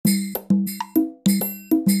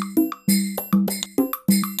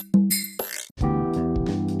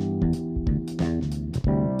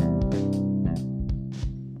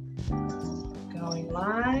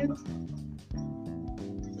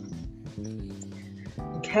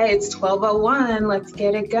Okay, it's 12:01. Let's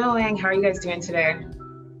get it going. How are you guys doing today?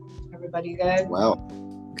 Everybody good? Well,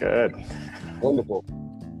 good. Wonderful.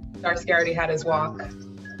 Starsky already had his walk.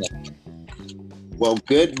 Well,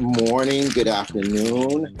 good morning, good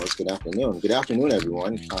afternoon. Good afternoon,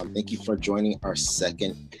 everyone. Thank you for joining our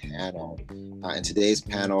second panel. In today's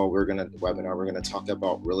webinar, we're going to talk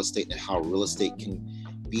about real estate and how real estate can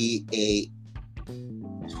be a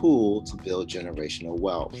tool to build generational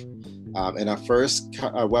wealth. In our first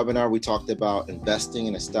webinar, we talked about investing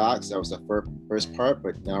in the stocks. That was the first part,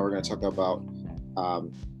 but now we're going to talk about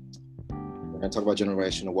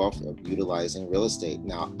generational wealth of utilizing real estate.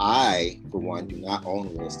 Now, I, for one, do not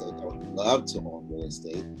own real estate. I would love to own real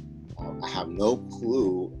estate. I have no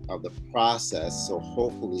clue of the process, so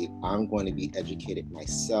hopefully I'm going to be educated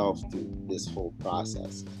myself through this whole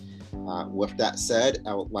process. With that said,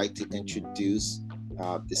 I would like to introduce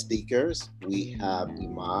the speakers. We have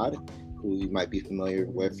Imad, who you might be familiar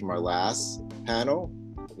with from our last panel.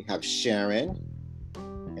 We have Sharon,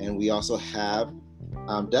 and we also have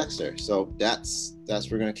Dexter. So that's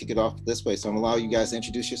we're going to kick it off this way. So I'm going to allow you guys to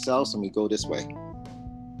introduce yourselves, and we go this way.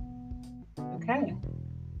 Okay.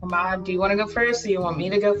 Imad, do you want to go first, or you want me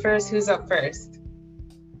to go first? Who's up first?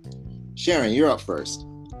 Sharon, you're up first.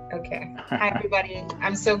 Okay. Hi, everybody.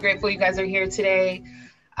 I'm so grateful you guys are here today.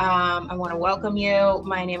 I want to welcome you.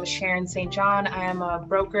 My name is Sharon St. John. I am a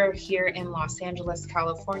broker here in Los Angeles,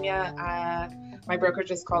 California. My brokerage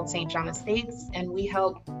is called St. John Estates, and we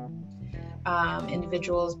help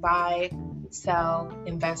individuals buy, sell,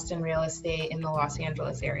 invest in real estate in the Los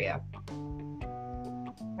Angeles area.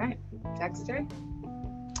 All right, Dexter.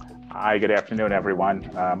 Hi, good afternoon, everyone.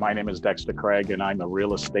 My name is Dexter Craig, and I'm a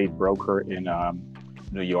real estate broker in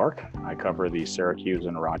New York. I cover the Syracuse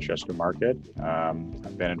and Rochester market.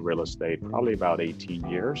 I've been in real estate probably about 18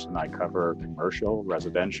 years, and I cover commercial,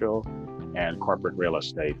 residential, and corporate real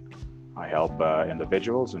estate. I help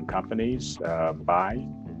individuals and companies buy,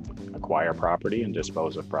 acquire property, and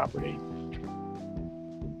dispose of property.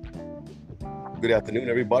 Good afternoon,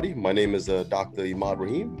 everybody. My name is Dr. Imad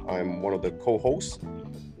Rahim. I'm one of the co-hosts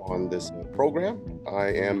on this program. I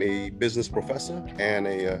am a business professor and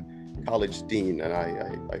a college dean, and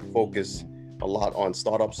I focus a lot on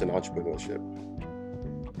startups and entrepreneurship.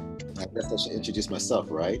 I guess I should introduce myself,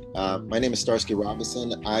 right? My name is Starsky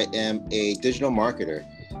Robinson. I am a digital marketer.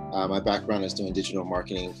 My background is doing digital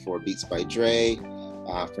marketing for Beats by Dre,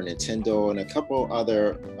 for Nintendo, and a couple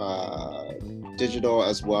other digital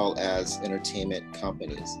as well as entertainment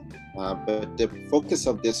companies. But the focus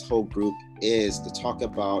of this whole group is to talk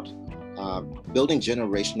about building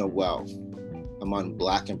generational wealth among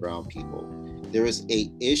Black and brown people. There is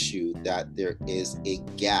an issue that there is a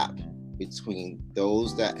gap between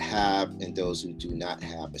those that have and those who do not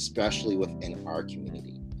have, especially within our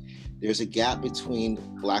community. There's a gap between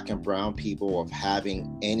Black and brown people of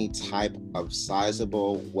having any type of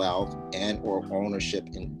sizable wealth and or ownership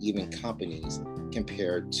in even companies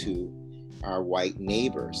compared to our white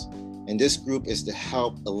neighbors. And this group is to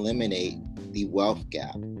help eliminate the wealth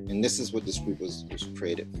gap. And this is what this group was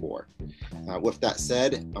created for. With that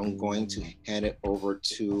said, I'm going to hand it over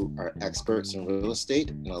to our experts in real estate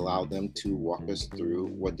and allow them to walk us through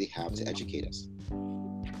what they have to educate us.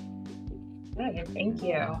 Good, thank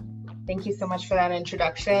you. Thank you so much for that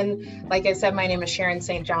introduction. Like I said, my name is Sharon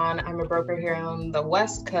St. John. I'm a broker here on the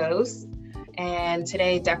West Coast. And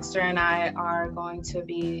today, Dexter and I are going to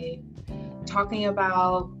be talking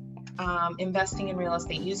about investing in real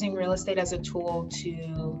estate, using real estate as a tool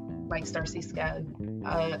to, like Starsky said,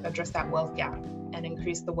 address that wealth gap and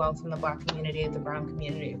increase the wealth in the Black community, the brown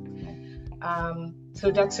community. So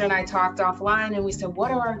Dexter and I talked offline, and we said, what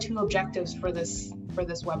are our two objectives for this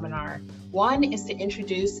webinar? One is to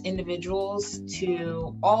introduce individuals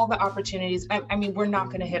to all the opportunities. I mean, we're not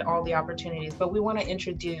going to hit all the opportunities, but we want to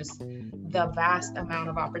introduce the vast amount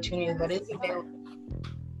of opportunity that is available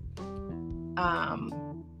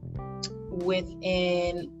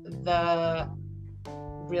within the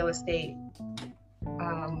real estate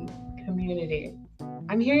community.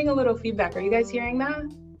 I'm hearing a little feedback. Are you guys hearing that?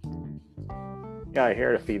 Yeah, I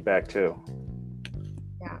hear the feedback too.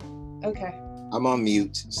 Yeah, okay. I'm on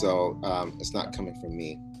mute, so it's not coming from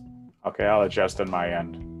me. Okay, I'll adjust on my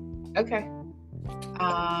end. Okay.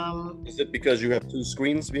 Is it because you have two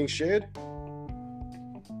screens being shared?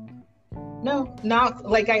 No, not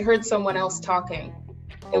like I heard someone else talking.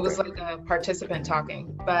 It was like a participant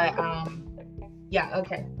talking, but yeah,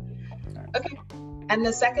 okay. Okay, and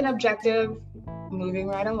the second objective, moving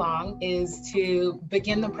right along, is to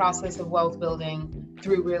begin the process of wealth building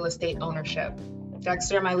through real estate ownership.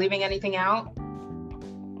 Dexter, am I leaving anything out?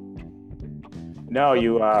 No,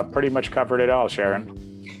 you pretty much covered it all, Sharon.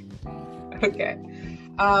 Okay.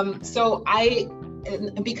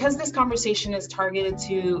 Because this conversation is targeted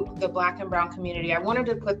to the Black and Brown community, I wanted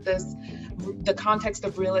to put the context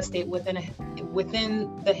of real estate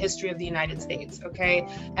within the history of the United States, okay?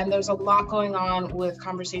 And there's a lot going on with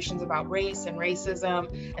conversations about race and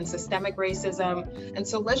racism and systemic racism. And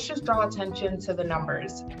so let's just draw attention to the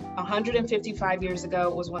numbers. 155 years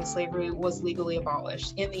ago was when slavery was legally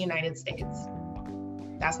abolished in the United States.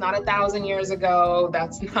 That's not 1,000 years ago.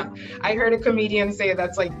 That's not, I heard a comedian say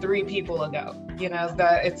that's like 3 people ago,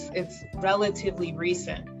 it's relatively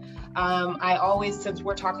recent. I always, since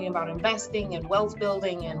we're talking about investing and wealth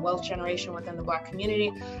building and wealth generation within the Black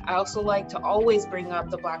community, I also like to always bring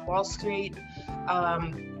up the Black Wall Street,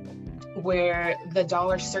 where the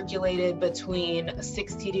dollar circulated between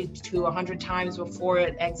 60 to 100 times before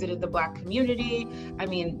it exited the Black community. I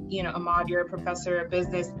mean, Ahmad, you're a professor of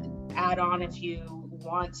business, add on if you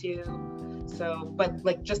want to. So, but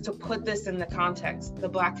like, just to put this in the context, the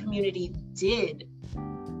Black community did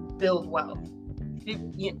build wealth.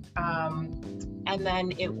 And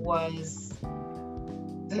then it was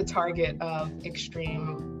the target of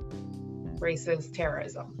extreme racist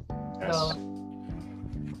terrorism. Yes.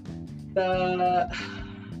 So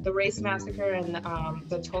the race massacre and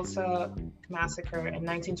the Tulsa massacre in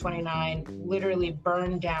 1929 literally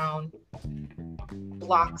burned down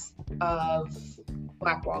blocks of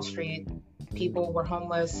Black Wall Street. People were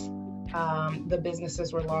homeless. The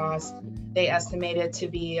businesses were lost. They estimated to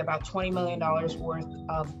be about $20 million worth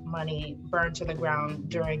of money burned to the ground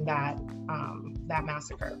during that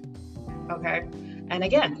massacre. Okay, and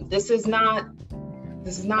again, this is not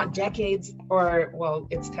decades, or well,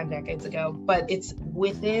 it's 10 decades ago, but it's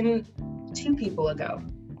within 2 people ago.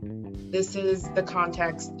 This is the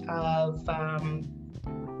context of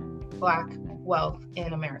Black wealth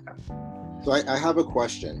in America. So I have a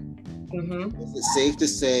question. Mm-hmm. Is it safe to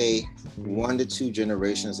say 1 to 2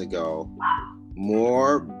 generations ago,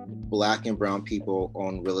 more Black and Brown people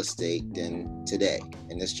own real estate than today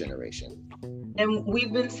in this generation? And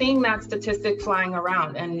we've been seeing that statistic flying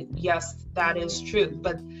around, and yes, that is true.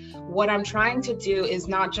 But what I'm trying to do is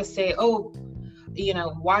not just say,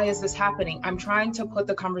 why is this happening? I'm trying to put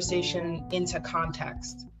the conversation into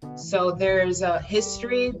context. So there's a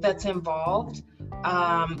history that's involved,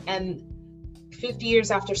 and 50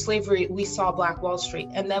 years after slavery, we saw Black Wall Street,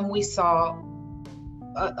 and then we saw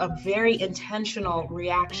a very intentional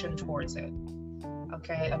reaction towards it.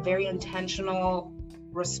 Okay, a very intentional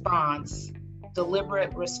response,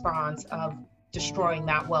 deliberate response of destroying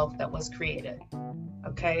that wealth that was created.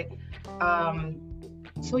 Okay,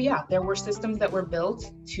 so yeah, there were systems that were built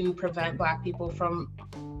to prevent Black people from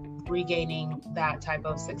regaining that type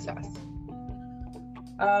of success.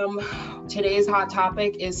 Today's hot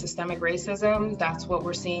topic is systemic racism. That's what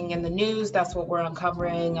we're seeing in the news. That's what we're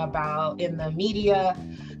uncovering about in the media,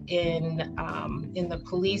 in the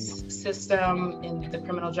police system, in the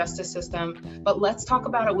criminal justice system. But let's talk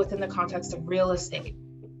about it within the context of real estate,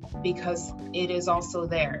 because it is also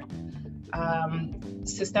there.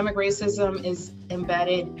 Systemic racism is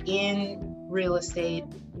embedded in real estate,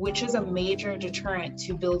 which is a major deterrent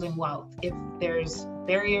to building wealth. If there's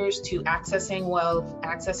barriers to accessing wealth,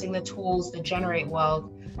 accessing the tools that generate wealth,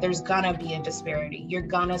 there's gonna be a disparity. You're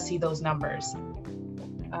gonna see those numbers.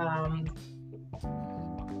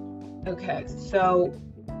 Okay, so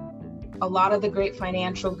a lot of the great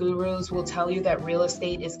financial gurus will tell you that real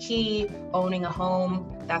estate is key. Owning a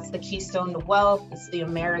home, that's the keystone to wealth. It's the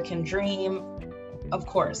American dream, of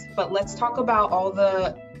course. But let's talk about all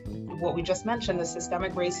what we just mentioned, the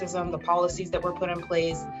systemic racism, the policies that were put in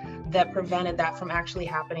place that prevented that from actually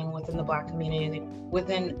happening within the Black community,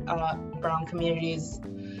 within Brown communities.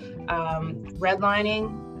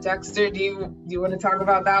 Redlining, Dexter, do you want to talk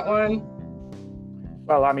about that one?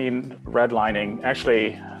 Well, I mean, redlining,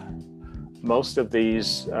 actually, most of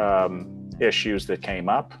these issues that came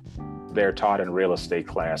up, they're taught in real estate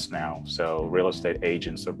class now. So real estate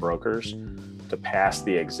agents or brokers, to pass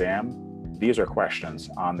the exam, these are questions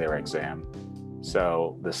on their exam.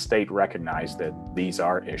 So the state recognized that these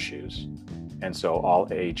are issues. And so all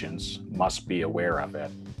agents must be aware of it,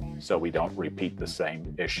 so we don't repeat the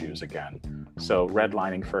same issues again. So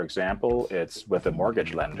redlining, for example, it's with a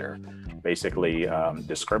mortgage lender, basically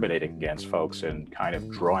discriminating against folks and kind of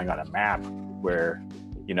drawing on a map where,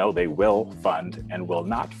 they will fund and will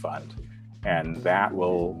not fund. And that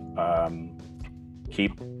will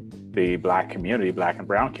keep the Black and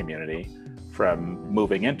Brown community from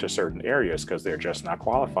moving into certain areas because they're just not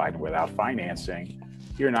qualified. Without financing,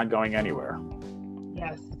 you're not going anywhere.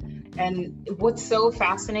 Yes. And what's so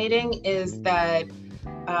fascinating is that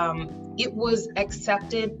it was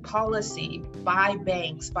accepted policy by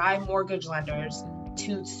banks, by mortgage lenders,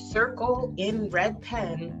 to circle in red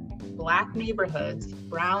pen Black neighborhoods,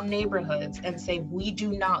 brown neighborhoods, and say, we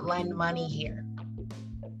do not lend money here.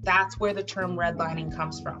 That's where the term redlining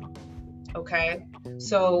comes from. Okay,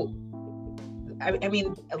 so I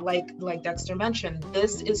mean, like Dexter mentioned,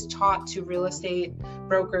 this is taught to real estate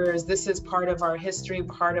brokers. This is part of our history,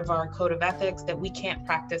 part of our code of ethics, that we can't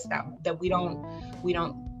practice that we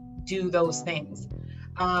don't do those things.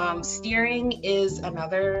 Steering is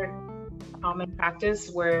another common practice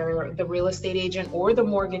where the real estate agent or the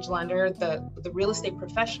mortgage lender, the real estate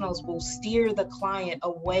professionals will steer the client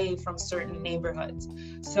away from certain neighborhoods.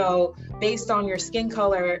 So based on your skin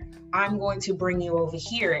color, I'm going to bring you over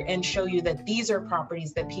here and show you that these are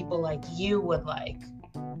properties that people like you would like.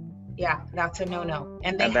 Yeah, that's a no-no.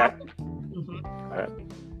 And that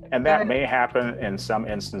may happen in some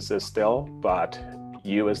instances still, but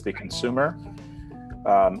you as the consumer,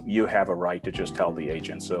 you have a right to just tell the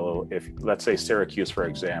agent. So if, let's say Syracuse, for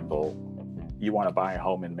example, you want to buy a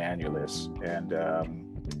home in Manulus, and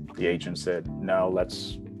the agent said, no,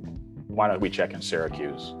 why don't we check in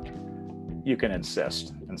Syracuse? You can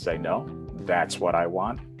insist and say, no, that's what I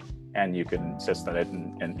want. And you can insist on it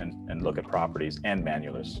and look at properties in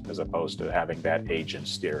Manulus, as opposed to having that agent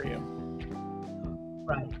steer you.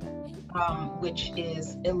 Right. Which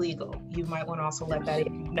is illegal. You might want to also let that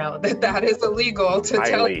agent know that is illegal to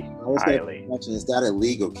highly. Is that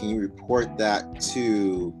illegal? Can you report that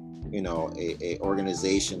to, a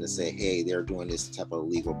organization to say, hey, they're doing this type of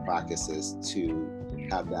illegal practices, to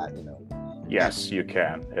have that, Yes, you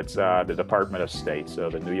can. It's the Department of State. So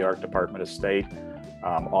the New York Department of State,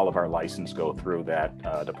 all of our license go through that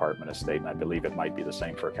Department of State, and I believe it might be the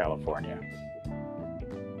same for California.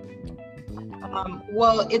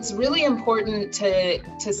 Well, it's really important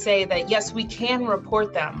to say that, yes, we can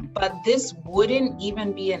report them, but this wouldn't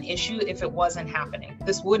even be an issue if it wasn't happening.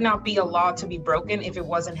 This would not be a law to be broken if it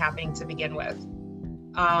wasn't happening to begin with.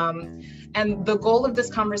 And the goal of this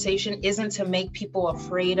conversation isn't to make people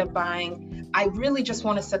afraid of buying. I really just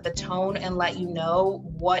want to set the tone and let you know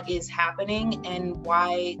what is happening and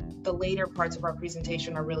why the later parts of our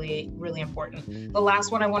presentation are really, really important. The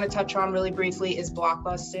last one I want to touch on really briefly is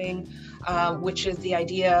blockbusting, which is the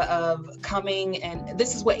idea of coming, and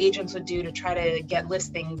this is what agents would do to try to get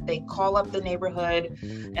listings. They call up the neighborhood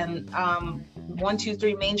and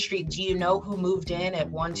 123 Main Street, do you know who moved in at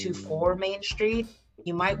 124 Main Street?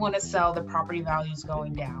 You might want to sell, the property values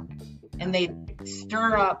going down. And they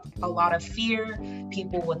stir up a lot of fear.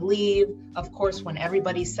 People would leave. Of course, when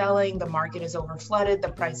everybody's selling, the market is overflooded, the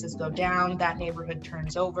prices go down, that neighborhood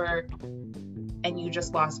turns over, and you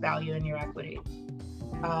just lost value in your equity.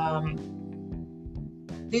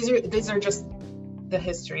 These are just the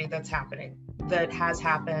history that's happening, that has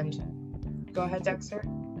happened. Go ahead, Dexter.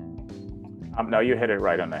 No, you hit it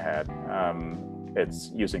right on the head.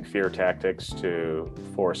 It's using fear tactics to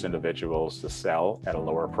force individuals to sell at a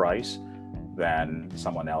lower price than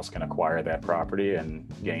someone else can acquire that property and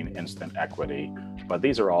gain instant equity. But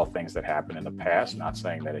these are all things that happened in the past, not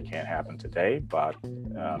saying that it can't happen today, but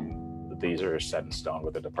these are set in stone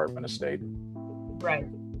with the Department of State. Right.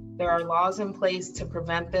 There are laws in place to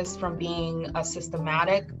prevent this from being a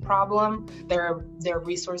systematic problem. There are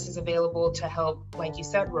resources available to help, like you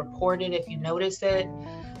said, report it if you notice it.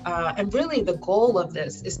 And really the goal of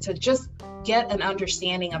this is to just get an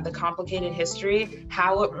understanding of the complicated history,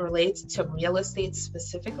 how it relates to real estate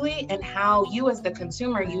specifically, and how you as the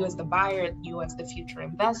consumer, you as the buyer, you as the future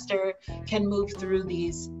investor can move through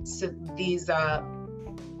these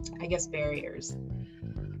barriers.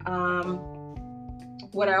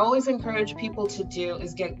 What I always encourage people to do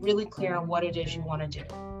is get really clear on what it is you want to do.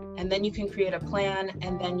 And then you can create a plan,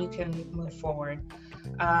 and then you can move forward.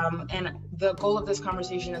 And the goal of this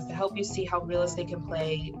conversation is to help you see how real estate can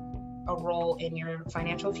play a role in your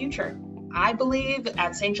financial future. I believe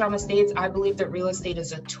at St. John Estates, I believe that real estate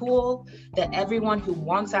is a tool, that everyone who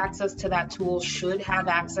wants access to that tool should have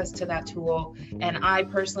access to that tool. And I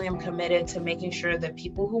personally am committed to making sure that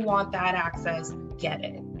people who want that access get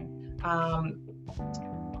it.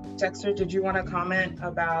 Dexter, did you want to comment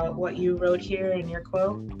about what you wrote here in your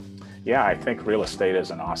quote? Yeah, I think real estate is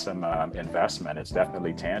an awesome investment. It's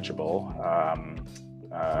definitely tangible.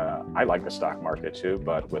 I like the stock market too,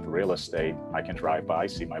 but with real estate, I can drive by,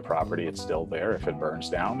 see my property, it's still there. If it burns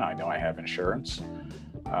down, I know I have insurance.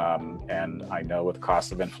 And I know with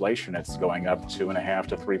cost of inflation, it's going up 2.5%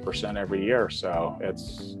 to 3% every year. So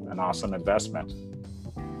it's an awesome investment.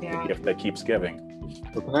 Yeah. The gift that keeps giving.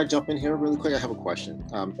 So can I jump in here really quick? I have a question.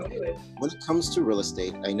 When it comes to real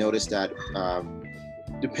estate, I noticed that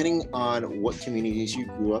depending on what communities you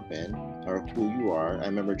grew up in or who you are, I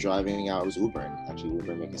remember driving out, I was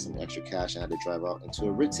Ubering, making some extra cash. I had to drive out into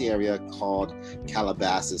a ritzy area called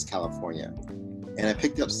Calabasas, California. And I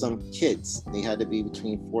picked up some kids. They had to be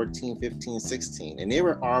between 14, 15, 16. And they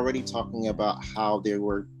were already talking about how they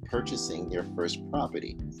were purchasing their first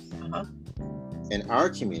property. Uh-huh. In our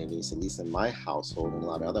communities, at least in my household and a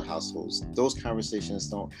lot of other households, those conversations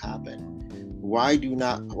don't happen. Why do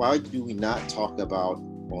we not talk about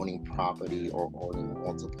owning property or owning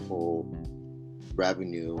multiple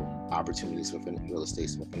revenue opportunities within real estate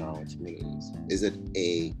within our own communities? Is it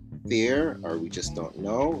a fear, or we just don't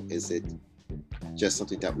know? Is it just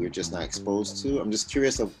something that we're just not exposed to? I'm just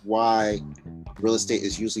curious of why real estate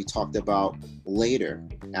is usually talked about later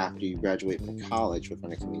after you graduate from college within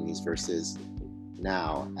the communities versus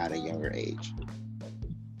now at a younger age.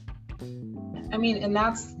 I mean, and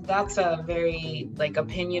that's a very like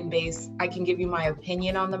opinion based. I can give you my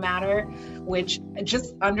opinion on the matter, which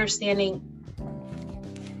just understanding,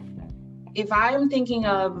 if I'm thinking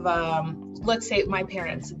of, let's say my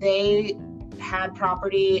parents, they had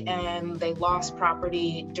property and they lost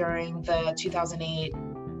property during the 2008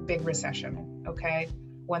 big recession, okay?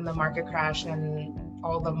 When the market crashed and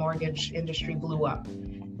all the mortgage industry blew up.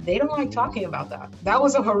 They don't like talking about that. That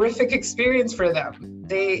was a horrific experience for them.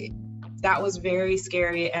 That was very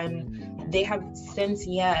scary, and they have since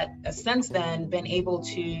then been able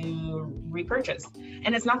to repurchase.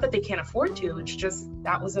 And it's not that they can't afford to, it's just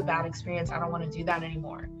that was a bad experience. I don't want to do that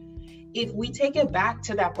anymore. If we take it back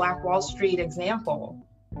to that Black Wall Street example,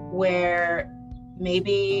 where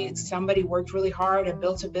maybe somebody worked really hard and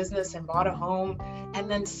built a business and bought a home,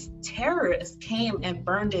 and then terrorists came and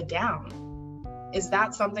burned it down. Is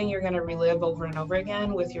that something you're going to relive over and over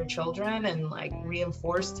again with your children and like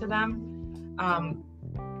reinforce to them?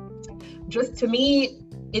 Just to me,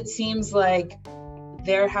 it seems like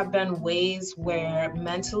there have been ways where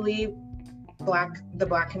mentally the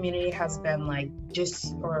Black community has been like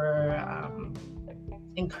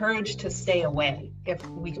encouraged to stay away, if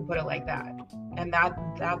we could put it like that. And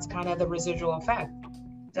that's kind of the residual effect.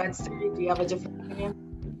 Dexter, do you have a different opinion?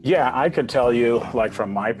 Yeah, I could tell you, like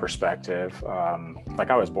from my perspective, like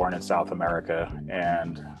I was born in South America,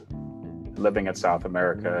 and living in South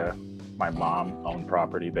America, my mom owned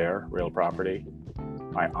property there, real property.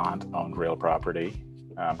 My aunt owned real property.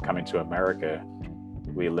 Coming to America,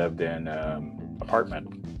 we lived in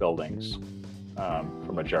apartment buildings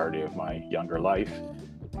for majority of my younger life,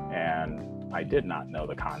 and I did not know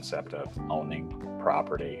the concept of owning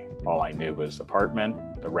property. All I knew was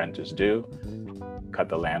apartment, the rent is due, cut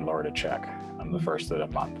the landlord a check on the first of the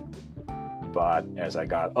month. But as I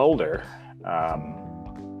got older,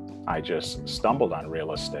 I just stumbled on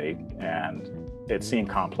real estate, and it seemed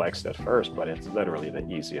complex at first, but it's literally the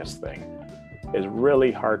easiest thing. It's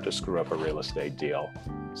really hard to screw up a real estate deal.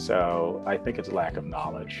 So I think it's lack of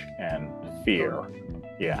knowledge and fear.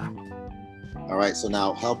 Yeah. All right, so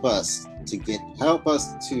now help us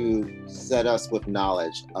to set us with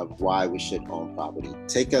knowledge of why we should own property.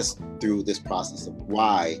 Take us through this process of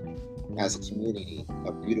why, as a community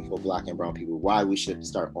of beautiful Black and brown people, why we should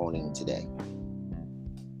start owning today.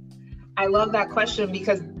 I love that question,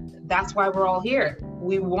 because that's why we're all here.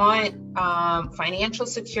 We want financial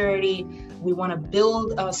security. We want to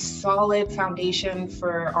build a solid foundation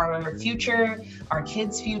for our future, our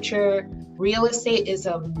kids' future. Real estate is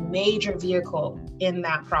a major vehicle in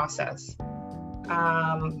that process.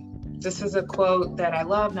 This is a quote that I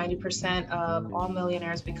love: 90% of all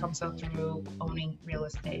millionaires become so through owning real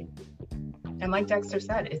estate. And like Dexter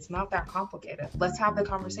said, it's not that complicated. Let's have the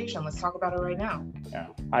conversation. Let's talk about it right now. Yeah,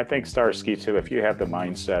 I think Starsky too, if you have the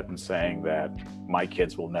mindset and saying that my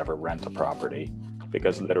kids will never rent a property,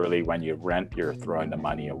 because literally when you rent, you're throwing the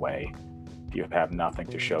money away. You have nothing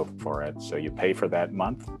to show for it. So you pay for that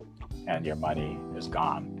month and your money is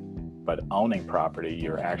gone. But owning property,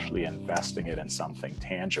 you're actually investing it in something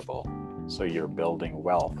tangible. So you're building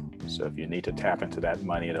wealth. So if you need to tap into that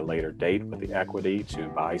money at a later date with the equity to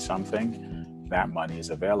buy something, that money is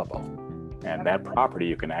available. And that property,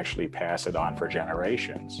 you can actually pass it on for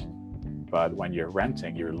generations. But when you're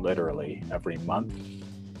renting, you're literally, every month,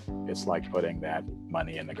 it's like putting that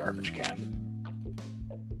money in the garbage can.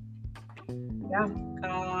 Yeah.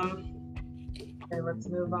 Okay, let's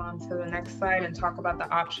move on to the next slide and talk about the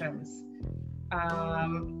options.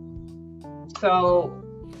 So,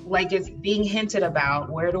 like it's being hinted about,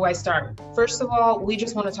 where do I start? First of all, we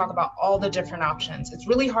just want to talk about all the different options. It's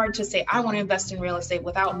really hard to say, I want to invest in real estate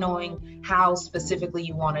without knowing how specifically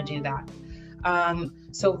you want to do that.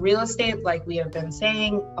 So real estate, like we have been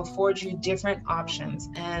saying, affords you different options,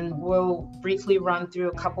 and we'll briefly run through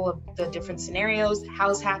a couple of the different scenarios.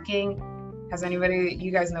 House hacking,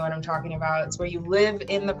 you guys know what I'm talking about. It's where you live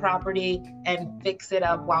in the property and fix it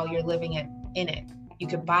up while you're living in it. You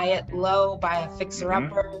could buy it low, buy a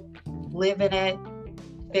fixer-upper, live in it,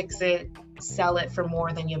 fix it, sell it for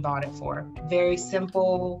more than you bought it for. Very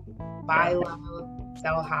simple, buy low,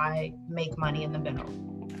 sell high, make money in the middle.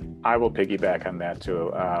 I will piggyback on that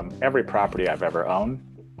too. Every property I've ever owned,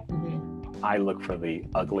 I look for the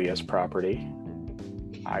ugliest property.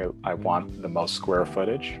 I want the most square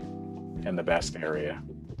footage in the best area.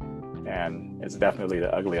 And it's definitely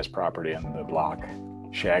the ugliest property in the block,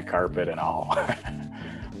 shag carpet and all.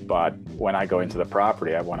 But when I go into the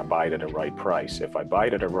property, I want to buy it at a right price. If I buy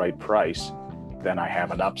it at a right price, then I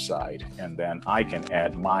have an upside, and then I can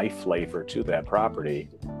add my flavor to that property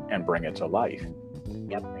and bring it to life.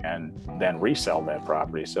 Yep. And then resell that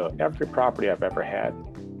property. So every property I've ever had,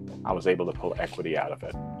 I was able to pull equity out of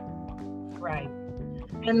it. Right.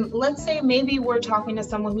 And let's say maybe we're talking to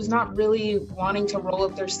someone who's not really wanting to roll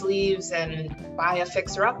up their sleeves and buy a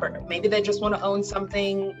fixer-upper. Maybe they just want to own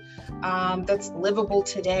something that's livable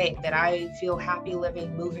today, that I feel happy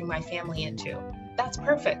living, moving my family into. That's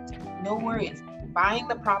perfect. No worries. Buying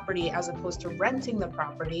the property as opposed to renting the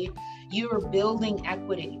property, you are building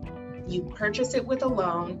equity. You purchase it with a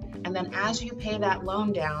loan, and then as you pay that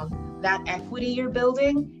loan down, that equity you're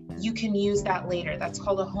building, you can use that later. That's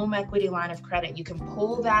called a home equity line of credit. You can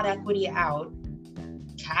pull that equity out,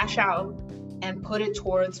 cash out, and put it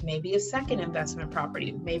towards maybe a second investment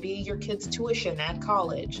property, maybe your kid's tuition at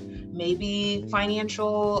college, maybe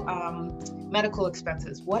financial medical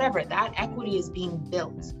expenses, whatever. That equity is being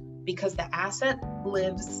built because the asset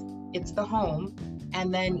lives, it's the home,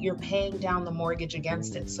 and then you're paying down the mortgage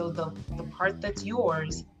against it. So the part that's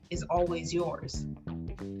yours is always yours.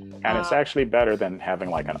 And it's actually better than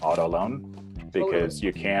having like an auto loan, because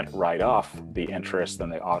you can't write off the interest in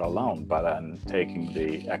the auto loan, but then taking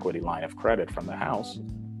the equity line of credit from the house,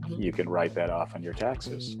 you can write that off on your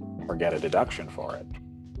taxes or get a deduction for it.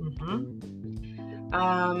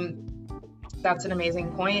 That's an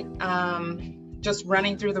amazing point. Just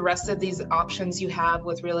running through the rest of these options you have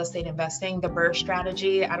with real estate investing, the BRRRR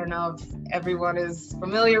strategy. I don't know if everyone is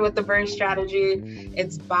familiar with the BRRRR strategy.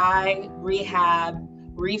 It's buy, rehab,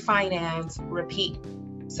 refinance, repeat.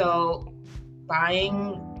 So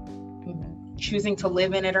buying, choosing to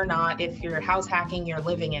live in it or not. If you're house hacking, you're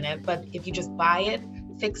living in it. But if you just buy it,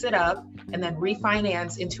 fix it up, and then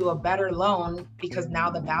refinance into a better loan, because now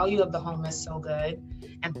the value of the home is so good,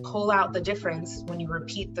 and pull out the difference. When you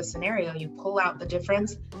repeat the scenario, you pull out the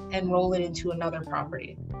difference and roll it into another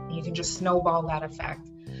property. And you can just snowball that effect.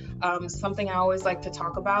 Something I always like to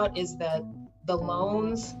talk about is that the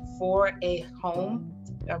loans for a home,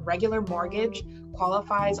 a regular mortgage,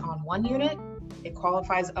 qualifies on 1 unit. It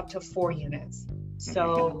qualifies up to 4 units.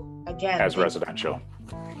 So again, as residential.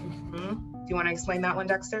 Do you want to explain that one,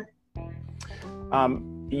 Dexter?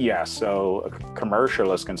 Yeah, so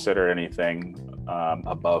commercial is considered anything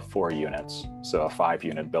above 4 units. So a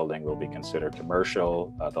 5-unit building will be considered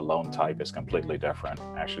commercial. The loan type is completely different.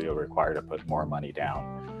 Actually, you're required to put more money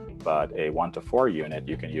down. But a 1 to 4 unit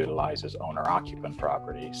you can utilize as owner-occupant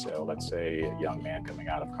property. So let's say a young man coming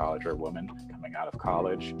out of college or a woman coming out of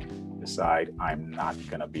college decide, I'm not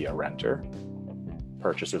going to be a renter,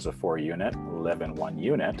 purchases a 4-unit, live in 1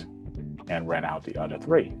 unit, and rent out the other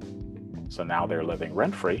 3. So now they're living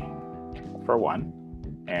rent-free for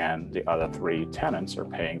 1, and the other 3 tenants are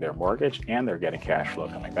paying their mortgage, and they're getting cash flow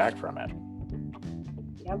coming back from it.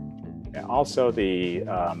 Yep. And also the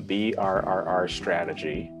BRRR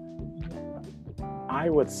strategy, I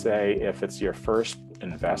would say if it's your first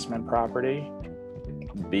investment property,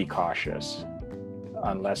 be cautious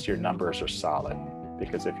unless your numbers are solid.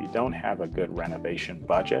 Because if you don't have a good renovation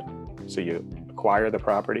budget, so you acquire the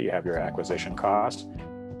property, you have your acquisition cost.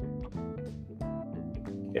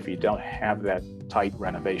 If you don't have that tight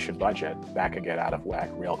renovation budget, that can get out of whack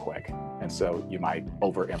real quick. And so you might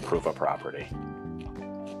over-improve a property.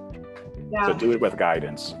 Yeah. So do it with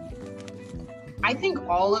guidance. I think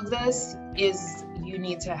all of this is, you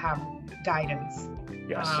need to have guidance.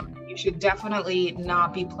 Yes. You should definitely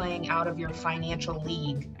not be playing out of your financial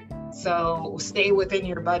league. So stay within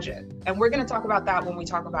your budget. And we're going to talk about that when we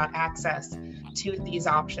talk about access to these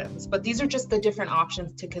options. But these are just the different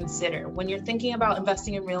options to consider. When you're thinking about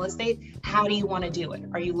investing in real estate, how do you want to do it?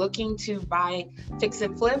 Are you looking to buy, fix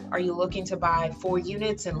and flip? Are you looking to buy 4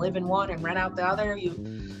 units and live in 1 and rent out the other?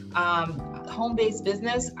 Home-based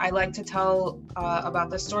business, I like to tell about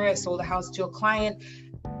this story. I sold a house to a client.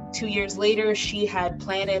 2 years later, she had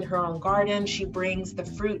planted her own garden. She brings the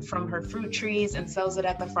fruit from her fruit trees and sells it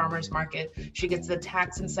at the farmer's market. She gets the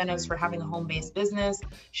tax incentives for having a home-based business.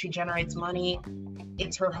 She generates money.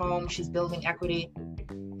 It's her home. She's building equity.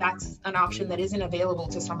 That's an option that isn't available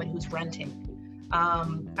to somebody who's renting.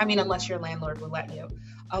 Unless your landlord will let you.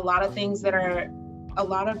 A lot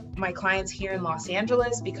of my clients here in Los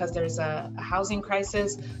Angeles, because there's a housing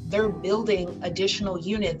crisis, they're building additional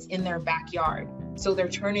units in their backyard. So they're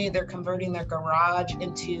converting their garage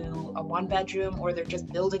into a 1-bedroom, or they're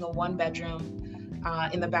just building a 1-bedroom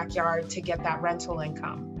in the backyard to get that rental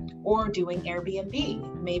income, or doing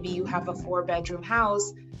Airbnb. Maybe you have a 4-bedroom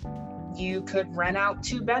house. You could rent out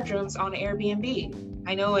 2 bedrooms on Airbnb.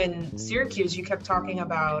 I know in Syracuse, you kept talking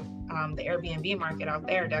about the Airbnb market out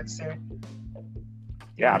there, Dexter.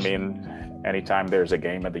 Yeah, anytime there's a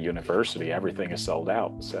game at the university, everything is sold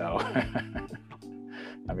out. So,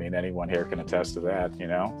 anyone here can attest to that,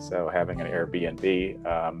 So having an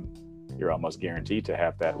Airbnb, you're almost guaranteed to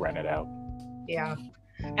have that rented out. Yeah.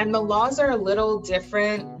 And the laws are a little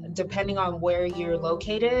different depending on where you're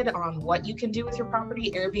located, on what you can do with your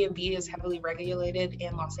property. Airbnb is heavily regulated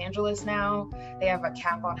in Los Angeles now. They have a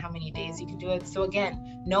cap on how many days you can do it. So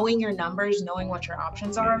again, knowing your numbers, knowing what your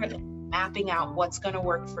options are, mapping out what's going to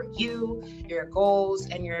work for you, your goals,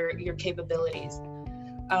 and your capabilities.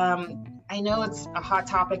 I know it's a hot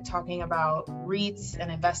topic talking about REITs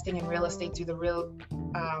and investing in real estate through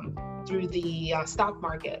the stock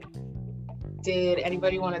market. Did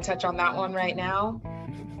anybody want to touch on that one right now?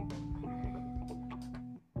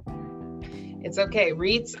 It's okay.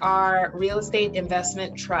 REITs are real estate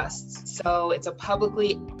investment trusts. So it's a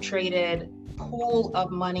publicly traded pool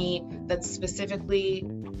of money that's specifically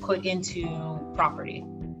put into property.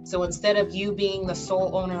 So instead of you being the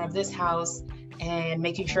sole owner of this house and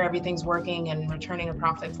making sure everything's working and returning a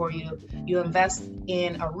profit for you, you invest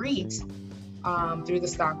in a REIT through the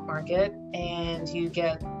stock market, and you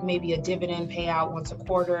get maybe a dividend payout once a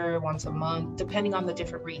quarter, once a month, depending on the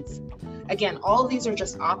different REITs. Again, all of these are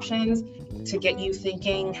just options to get you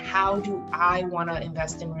thinking, how do I want to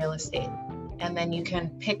invest in real estate? And then you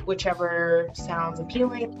can pick whichever sounds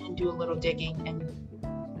appealing and do a little digging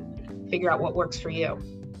and figure out what works for you.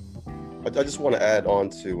 I just want to add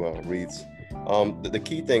on to REITs. The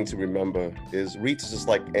key thing to remember is REITs is just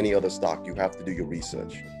like any other stock. You have to do your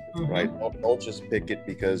research. Mm-hmm. Right? Don't just pick it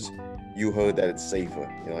because you heard that it's safer.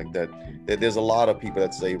 Like that. There's a lot of people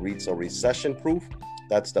that say REITs are recession proof.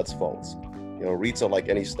 That's false. REITs are like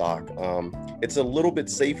any stock. It's a little bit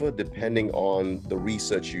safer depending on the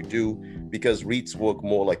research you do, because REITs work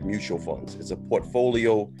more like mutual funds. It's a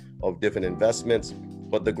portfolio of different investments.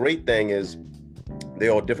 But the great thing is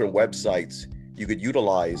there are different websites you could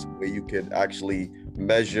utilize where you could actually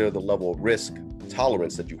measure the level of risk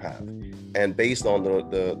tolerance that you have. And based on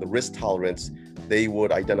the risk tolerance, they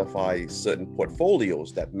would identify certain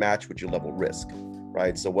portfolios that match with your level of risk,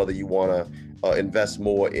 right? So whether you want to invest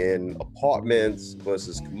more in apartments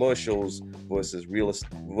versus commercials versus real estate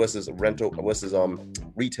versus rental versus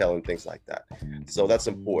retail and things like that. So that's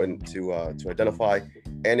important to identify.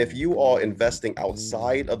 And if you are investing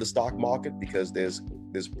outside of the stock market, because there's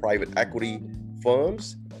private equity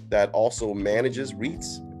firms that also manages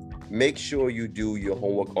REITs, make sure you do your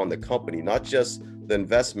homework on the company, not just the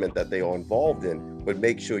investment that they are involved in, but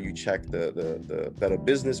make sure you check the Better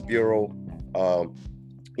Business Bureau,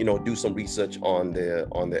 do some research on their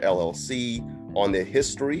LLC, on their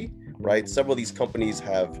history, right? Several of these companies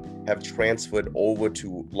have transferred over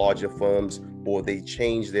to larger firms, or they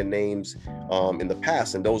changed their names in the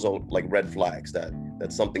past, and those are like red flags that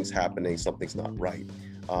something's happening, something's not right.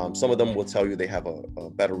 Some of them will tell you they have a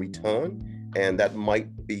better return, and that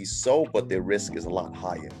might be so, but their risk is a lot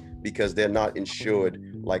higher because they're not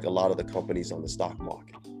insured like a lot of the companies on the stock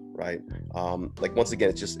market, right? Once again,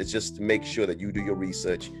 it's just to make sure that you do your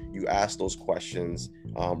research, you ask those questions.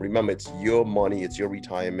 Remember, it's your money, it's your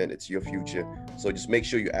retirement, it's your future. So just make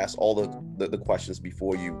sure you ask all the questions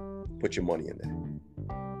before you put your money in there.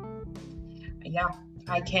 Yeah,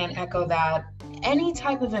 I can echo that. Any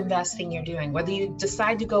type of investing you're doing, whether you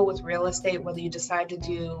decide to go with real estate, whether you decide to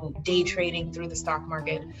do day trading through the stock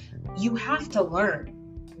market, you have to learn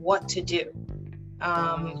what to do.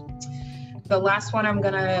 The last one I'm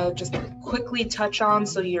gonna just quickly touch on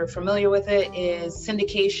so you're familiar with it is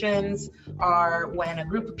syndications are when a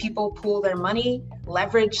group of people pool their money,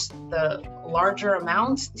 leverage the larger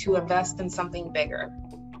amount to invest in something bigger.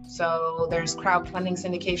 So there's crowdfunding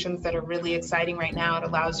syndications that are really exciting right now. It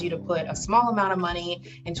allows you to put a small amount of money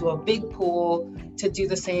into a big pool to do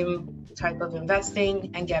the same type of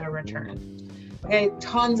investing and get a return. Okay,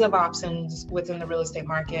 tons of options within the real estate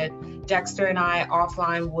market. Dexter and I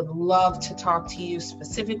offline would love to talk to you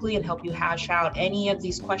specifically and help you hash out any of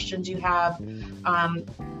these questions you have.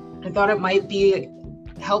 I thought it might be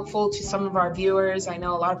helpful to some of our viewers. I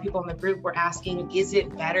know a lot of people in the group were asking, is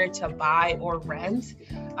it better to buy or rent?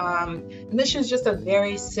 And this is just a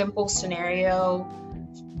very simple scenario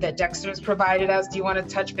that Dexter's provided us. Do you want to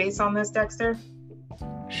touch base on this, Dexter?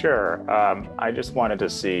 Sure. I just wanted to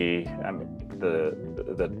see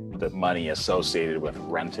the money associated with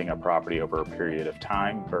renting a property over a period of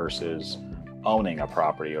time versus owning a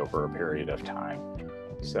property over a period of time.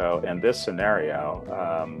 So in this scenario,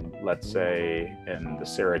 let's say in the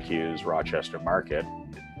Syracuse, Rochester market,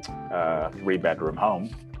 a 3-bedroom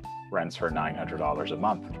home rents for $900 a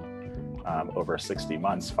month. Over 60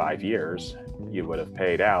 months, 5 years, you would have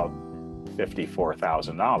paid out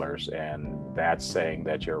 $54,000, and that's saying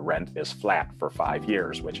that your rent is flat for 5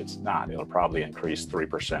 years, which it's not. It'll probably increase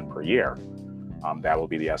 3% per year. That will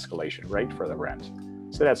be the escalation rate for the rent.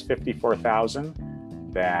 So that's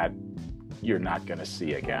 $54,000 that you're not going to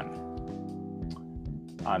see again.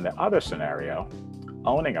 On the other scenario,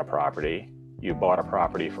 owning a property, you bought a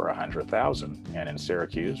property for $100,000, and in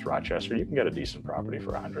Syracuse, Rochester, you can get a decent property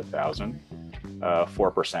for $100,000,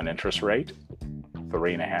 4% interest rate,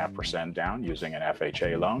 3.5% down using an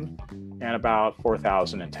FHA loan, and about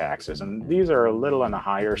 $4,000 in taxes. And these are a little on the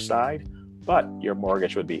higher side, but your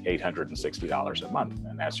mortgage would be $860 a month,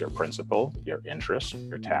 and that's your principal, your interest,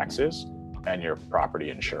 your taxes, and your property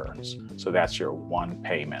insurance. So that's your one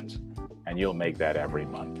payment, and you'll make that every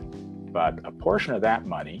month. But a portion of that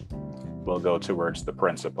money will go towards the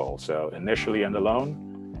principal. So initially in the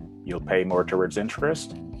loan, you'll pay more towards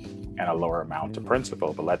interest and a lower amount to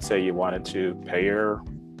principal. But let's say you wanted to pay your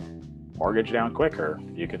mortgage down quicker.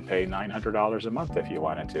 You can pay $900 a month if you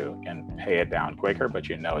wanted to and pay it down quicker, but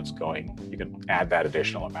you know it's going, you can add that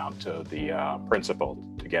additional amount to the principal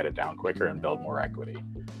to get it down quicker and build more equity.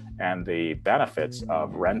 And the benefits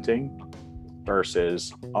of renting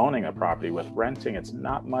versus owning a property, with renting, it's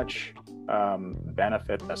not much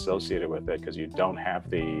benefit associated with it because you don't have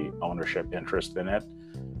the ownership interest in it.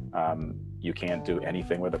 You can't do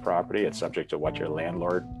anything with the property. It's subject to what your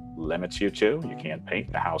landlord limits you to. You can't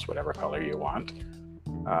paint the house whatever color you want.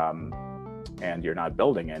 And you're not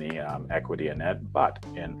building any equity in it. But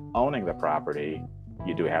in owning the property,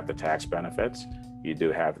 you do have the tax benefits. You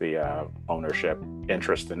do have the ownership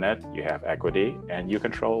interest in it. You have equity, and you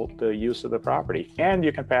control the use of the property. And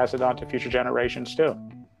you can pass it on to future generations too.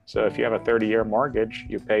 So if you have a 30-year mortgage,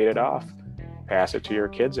 you paid it off, pass it to your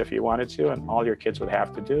kids if you wanted to, and all your kids would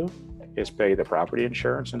have to do is pay the property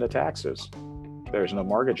insurance and the taxes. There's no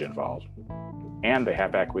mortgage involved. And they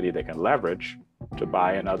have equity they can leverage to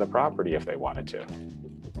buy another property if they wanted to.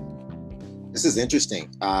 This is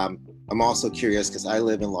interesting. I'm also curious because I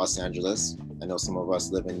live in Los Angeles. I know some of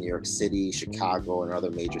us live in New York City, Chicago, and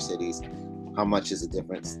other major cities. How much is the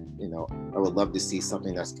difference? You know, I would love to see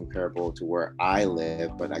something that's comparable to where I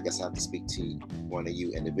live, but I guess I have to speak to one of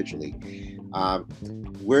you individually.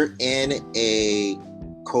 We're in a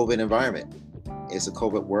COVID environment. It's a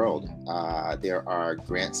COVID world. There are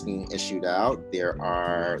grants being issued out. There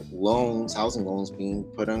are loans, housing loans being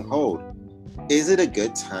put on hold. Is it a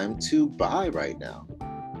good time to buy right now?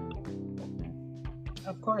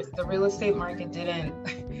 Of course, the real estate market didn't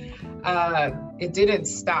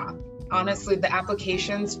stop. Honestly, the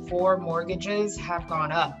applications for mortgages have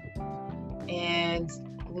gone up. And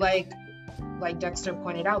like Dexter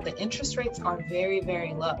pointed out, the interest rates are very,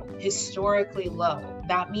 very low, historically low.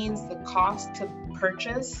 That means the cost to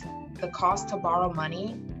purchase, the cost to borrow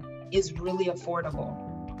money is really affordable.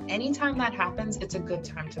 Anytime that happens, it's a good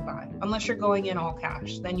time to buy, unless you're going in all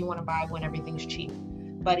cash. Then you want to buy when everything's cheap.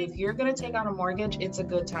 But if you're going to take out a mortgage, it's a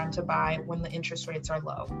good time to buy when the interest rates are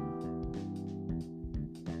low.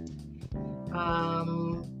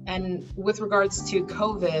 And with regards to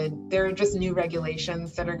COVID, there are just new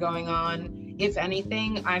regulations that are going on. If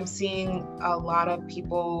anything, I'm seeing a lot of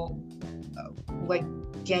people like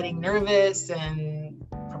getting nervous and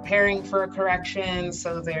preparing for a correction.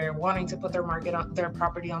 So they're wanting to put their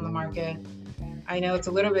property on the market. I know it's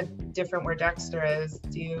a little bit different where Dexter is.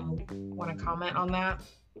 Do you want to comment on that?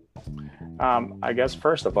 I guess,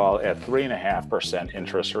 first of all, at 3.5%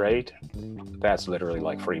 interest rate, that's literally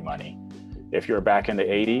like free money. If you're back in the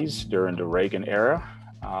 80s during the Reagan era,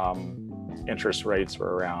 interest rates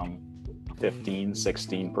were around 15,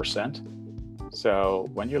 16%. So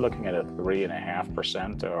when you're looking at a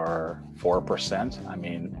 3.5% or 4%, I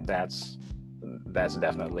mean, that's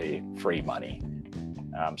definitely free money.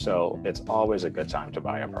 So it's always a good time to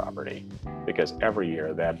buy a property, because every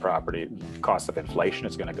year that property cost of inflation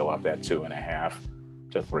is going to go up at 2.5%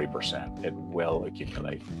 to 3%. It will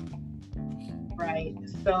accumulate. Right.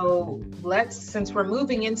 So since we're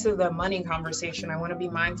moving into the money conversation, I want to be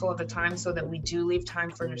mindful of the time so that we do leave time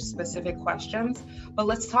for specific questions. But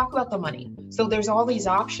let's talk about the money. So there's all these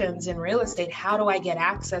options in real estate. How do I get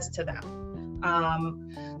access to them?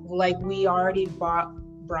 Like we already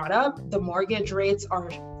brought up, the mortgage rates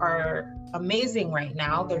are amazing right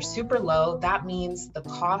now. They're super low. That means the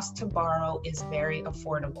cost to borrow is very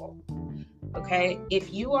affordable. Okay.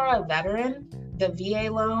 If you are a veteran, the VA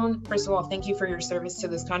loan, first of all, thank you for your service to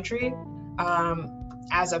this country.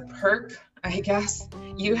 As a perk, I guess,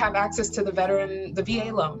 you have access to the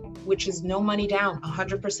VA loan, which is no money down,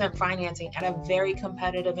 100% financing at a very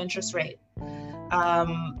competitive interest rate.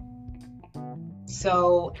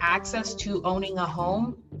 So access to owning a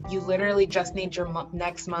home, you literally just need your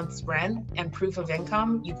next month's rent and proof of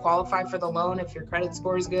income. You qualify for the loan if your credit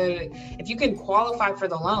score is good. If you can qualify for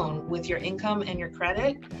the loan with your income and your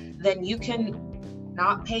credit, then you can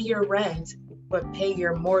not pay your rent, but pay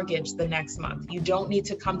your mortgage the next month. You don't need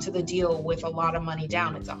to come to the deal with a lot of money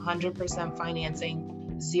down. It's 100%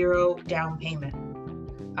 financing, 0 down payment.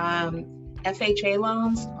 FHA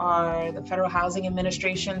loans are, the Federal Housing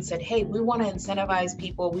Administration said, hey, we want to incentivize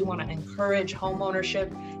people. We want to encourage home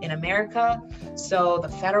ownership in America. So the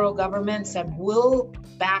federal government said, we'll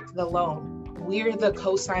back the loan. We're the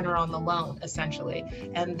co-signer on the loan, essentially.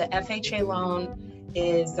 And the FHA loan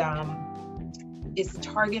is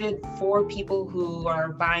targeted for people who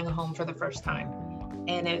are buying a home for the first time.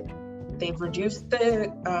 And they've reduced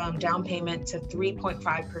the down payment to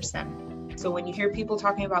 3.5%. So when you hear people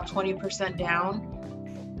talking about 20% down,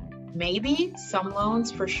 maybe some loans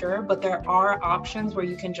for sure, but there are options where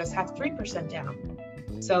you can just have 3% down.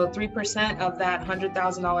 So 3% of that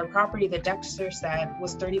 $100,000 property that Dexter said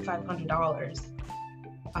was $3,500.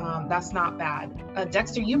 That's not bad.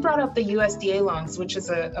 Dexter, you brought up the USDA loans, which is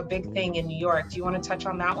a big thing in New York. Do you want to touch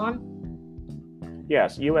on that one?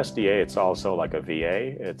 Yes, USDA, it's also like a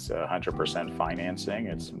VA. It's 100% financing.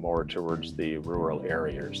 It's more towards the rural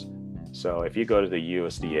areas. So if you go to the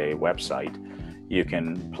USDA website, you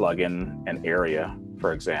can plug in an area,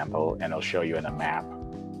 for example, and it'll show you in a map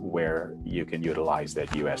where you can utilize that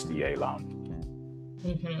USDA loan.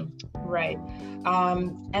 Right.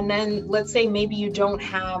 And then let's say maybe you don't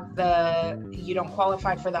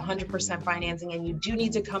qualify for the 100% financing and you do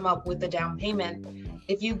need to come up with the down payment.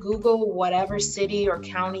 If you Google whatever city or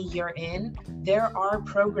county you're in, there are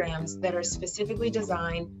programs that are specifically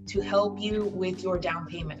designed to help you with your down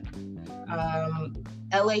payment.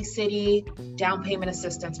 LA City Down Payment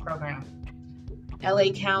Assistance Program,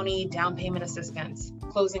 LA County Down Payment Assistance,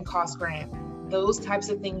 Closing Cost Grant. Those types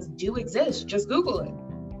of things do exist. Just Google it.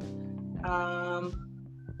 I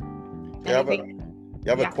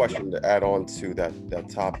have a question to add on to that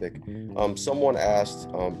topic. Someone asked,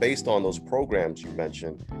 based on those programs you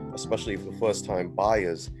mentioned, especially for first-time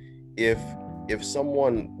buyers, if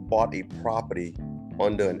someone bought a property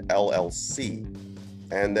under an LLC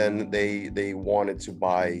and then they wanted to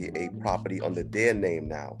buy a property under their name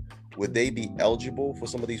now, would they be eligible for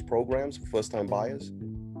some of these programs for first-time buyers?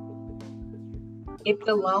 If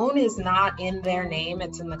the loan is not in their name,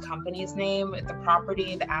 it's in the company's name, if the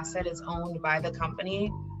property, the asset is owned by the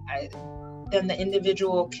company, then the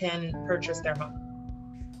individual can purchase their home.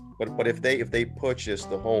 But if they purchase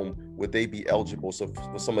the home, would they be eligible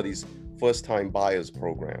for some of these first-time buyers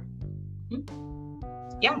program?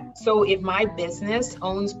 Yeah, so if my business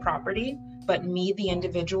owns property, but me, the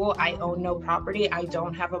individual, I own no property, I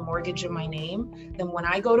don't have a mortgage in my name, then when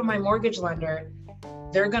I go to my mortgage lender,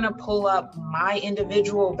 they're gonna pull up my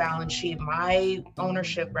individual balance sheet, my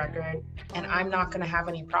ownership record, and I'm not gonna have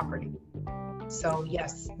any property. So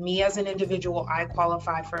yes, me as an individual, I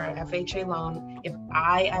qualify for an FHA loan if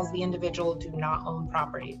I, as the individual, do not own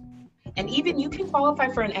property. And even you can qualify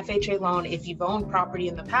for an FHA loan if you've owned property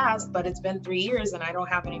in the past, but it's been 3 years and I don't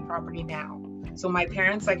have any property now. So my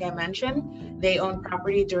parents, like I mentioned, they owned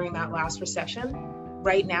property during that last recession.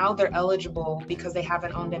 Right now, they're eligible because they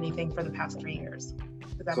haven't owned anything for the past 3 years.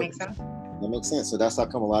 Does that make sense? That makes sense. So that's how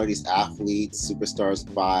come a lot of these athletes, superstars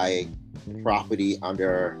buy property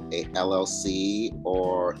under a LLC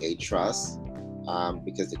or a trust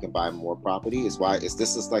because they can buy more property. Is why this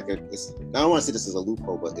is like I don't want to say this is a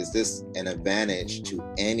loophole, but is this an advantage to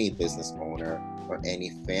any business owner or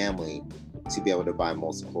any family to be able to buy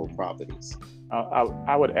multiple properties?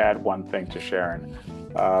 I would add one thing to Sharon.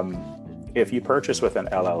 If you purchase with an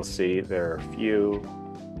LLC, there are few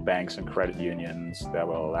banks and credit unions that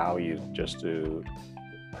will allow you just to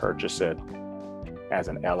purchase it as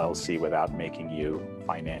an LLC without making you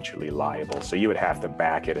financially liable. So you would have to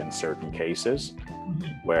back it in certain cases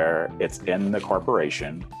where it's in the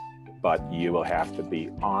corporation, but you will have to be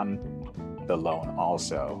on the loan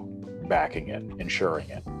also, backing it, insuring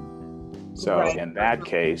it. So Right. in that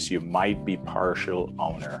case, you might be partial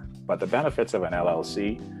owner. But the benefits of an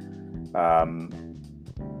LLC,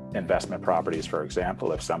 investment properties, for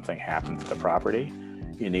example, if something happened to the property,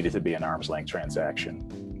 you need it to be an arm's length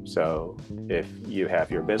transaction. So if you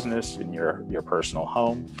have your business and your personal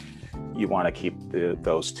home, you want to keep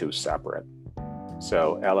those two separate.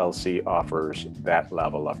 So LLC offers that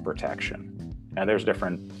level of protection. And there's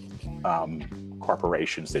different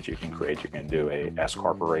corporations that you can create. You can do a S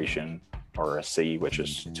corporation or a C, which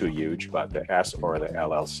is too huge, but the S or the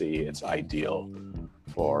LLC, it's ideal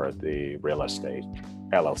for the real estate.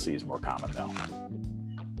 LLC is more common though.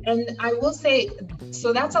 And I will say,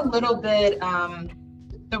 so that's a little bit,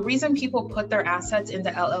 the reason people put their assets into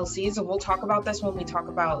LLCs, and we'll talk about this when we talk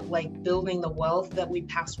about like building the wealth that we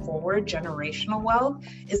pass forward, generational wealth,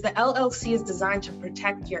 is the LLC is designed to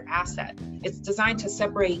protect your asset. It's designed to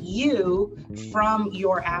separate you from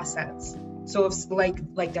your assets. So if,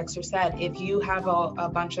 like Dexter said, if you have a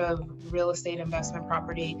bunch of real estate investment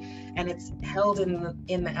property and it's held in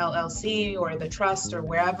the LLC or the trust or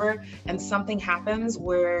wherever, and something happens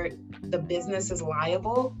where the business is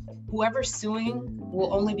liable, whoever's suing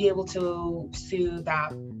will only be able to sue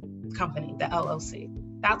that company, the LLC.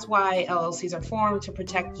 That's why LLCs are formed, to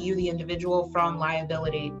protect you, the individual, from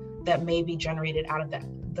liability that may be generated out of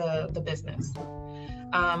the business.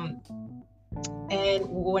 And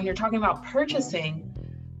when you're talking about purchasing,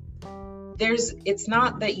 it's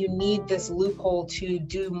not that you need this loophole to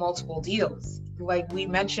do multiple deals. Like we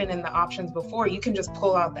mentioned in the options before, you can just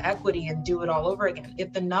pull out the equity and do it all over again.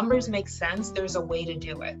 If the numbers make sense, there's a way to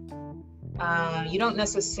do it. You don't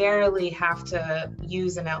necessarily have to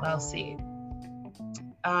use an LLC.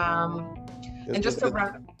 And just to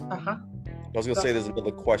wrap, I was going to say there's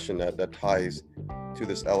another question that ties to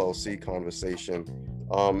this LLC conversation.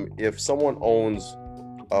 If someone owns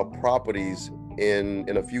properties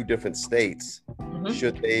in a few different states,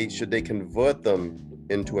 should they convert them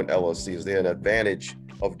into an LLC? Is there an advantage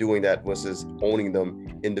of doing that versus owning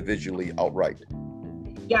them individually outright?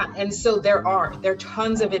 Yeah, and so there are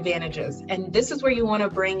tons of advantages. And this is where you want to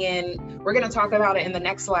bring in, we're going to talk about it in the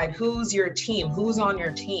next slide, who's your team, who's on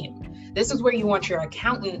your team. This is where you want your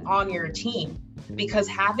accountant on your team, because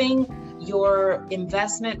having your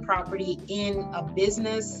investment property in a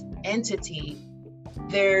business entity,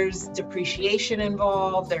 there's depreciation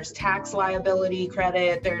involved, there's tax liability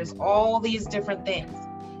credit, there's all these different things.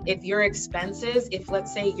 If your expenses, if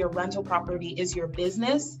let's say your rental property is your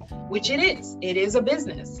business, which it is a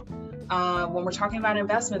business. When we're talking about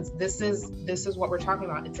investments, this is what we're talking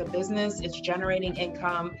about. It's a business, it's generating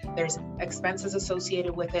income, there's expenses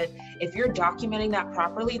associated with it. If you're documenting that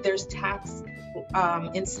properly, there's tax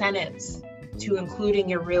incentives to including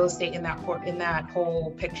your real estate in that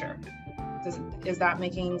whole picture. Is that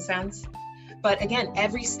making sense? But again,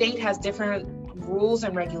 every state has different rules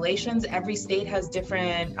and regulations. Every state has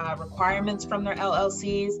different requirements from their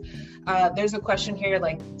LLCs. There's a question here,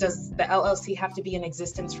 like, does the LLC have to be in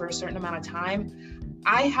existence for a certain amount of time?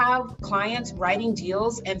 I have clients writing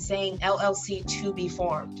deals and saying LLC to be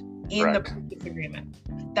formed in the purchase agreement.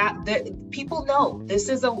 That people know this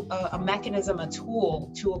is a mechanism, a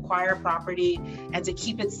tool to acquire property and to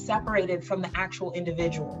keep it separated from the actual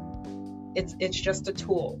individual. It's just a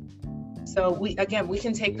tool. So we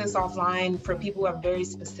can take this offline for people who have very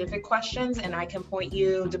specific questions, and I can point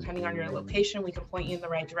you, depending on your location, we can point you in the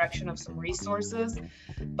right direction of some resources,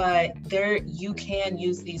 but you can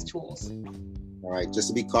use these tools. All right, just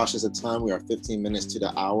to be cautious of time, we are 15 minutes to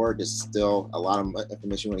the hour. There's still a lot of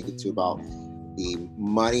information we want to get to about the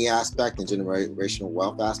money aspect and generational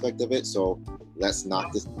wealth aspect of it. So let's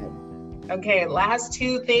knock this out. Okay, last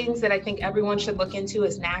two things that I think everyone should look into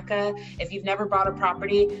is NACA. If you've never bought a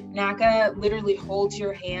property, NACA literally holds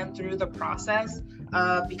your hand through the process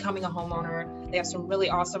of becoming a homeowner. They have some really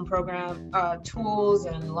awesome program tools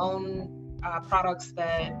and loan products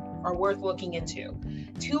that are worth looking into.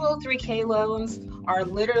 203K loans are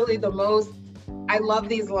literally the most, I love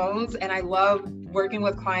these loans and I love working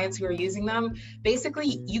with clients who are using them.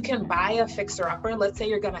 Basically, you can buy a fixer-upper. Let's say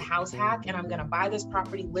you're going to house hack and I'm going to buy this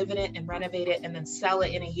property, live in it and renovate it, and then sell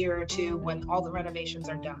it in a year or two when all the renovations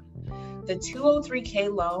are done. The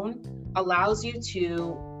 203K loan allows you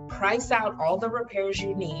to price out all the repairs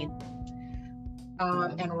you need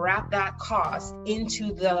and wrap that cost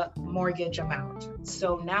into the mortgage amount.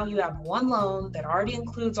 So now you have one loan that already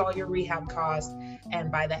includes all your rehab costs,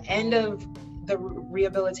 and by the end of the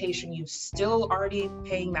rehabilitation, you've still already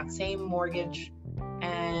paying that same mortgage,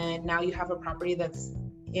 and now you have a property that's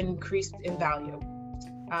increased in value.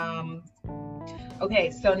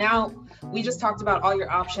 Okay, so now we just talked about all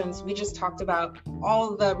your options. We just talked about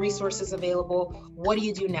all the resources available. What do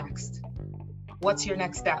you do next? What's your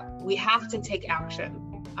next step? We have to take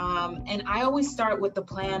action. And I always start with the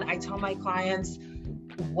plan. I tell my clients,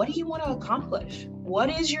 what do you want to accomplish? What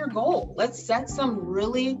is your goal? Let's set some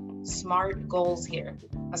really smart goals here.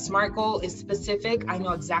 A SMART goal is specific. I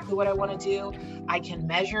know exactly what I want to do. I can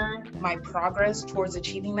measure my progress towards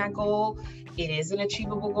achieving that goal. It is an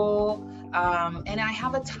achievable goal. And I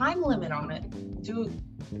have a time limit on it.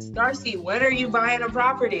 Starsky, when are you buying a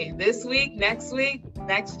property? This week, next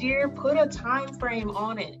year? Put a time frame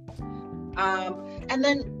on it. And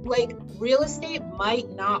then, like, real estate might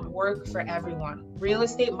not work for everyone. Real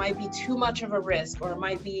estate might be too much of a risk, or it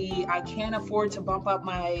might be, I can't afford to bump up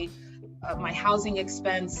my housing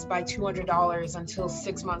expense by $200 until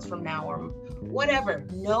 6 months from now, or whatever.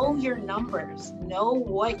 Know your numbers, know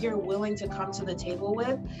what you're willing to come to the table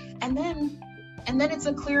with, and then it's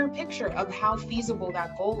a clearer picture of how feasible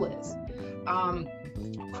that goal is.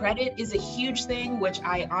 Credit is a huge thing, which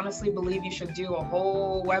I honestly believe you should do a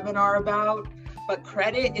whole webinar about, but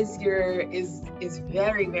credit is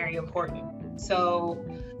very, very important. So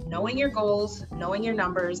knowing your goals, knowing your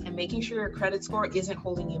numbers, and making sure your credit score isn't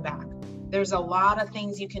holding you back. There's a lot of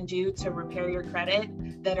things you can do to repair your credit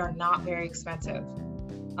that are not very expensive.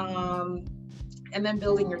 And then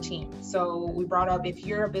building your team. So we brought up, if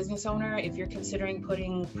you're a business owner, if you're considering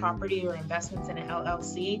putting property or investments in an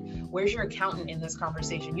LLC, where's your accountant in this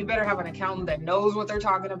conversation? You better have an accountant that knows what they're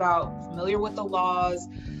talking about, familiar with the laws.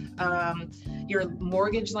 Your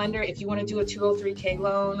mortgage lender, if you want to do a 203K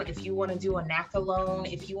loan, if you want to do a NACA loan,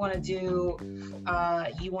 if you want to do,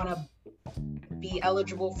 you want to be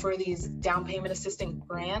eligible for these down payment assistance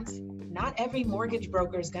grants, not every mortgage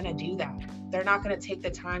broker is going to do that. They're not going to take the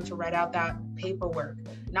time to write out that paperwork.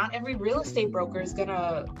 Not every real estate broker is going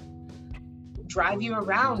to drive you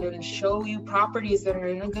around and show you properties that are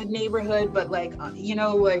in a good neighborhood, but like,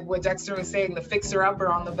 like what Dexter was saying, the fixer-upper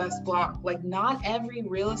on the best block. Like, not every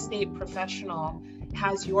real estate professional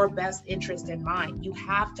has your best interest in mind. You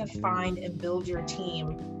have to find and build your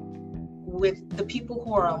team with the people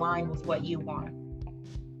who are aligned with what you want.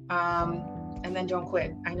 And then don't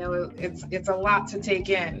quit. I know it's a lot to take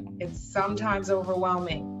in. It's sometimes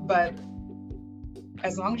overwhelming, but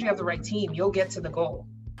as long as you have the right team, you'll get to the goal.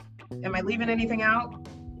 Am I leaving anything out?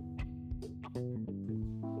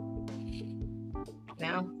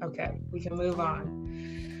 No? Okay, we can move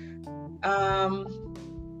on.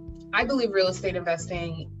 I believe real estate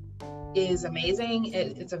investing is amazing.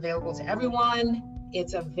 It's available to everyone.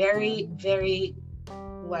 It's a very, very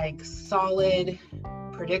solid,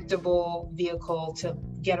 predictable vehicle to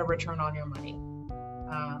get a return on your money.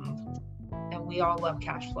 And we all love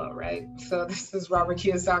cash flow, right? So this is Robert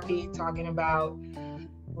Kiyosaki talking about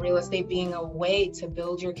real estate being a way to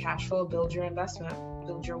build your cash flow, build your investment,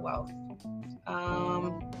 build your wealth.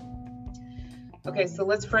 Okay, so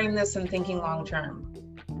let's frame this in thinking long term.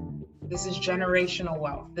 This is generational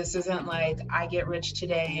wealth. This isn't like I get rich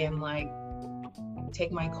today and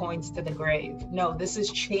take my coins to the grave. No, this is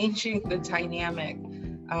changing the dynamic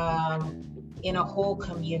in a whole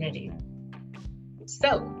community.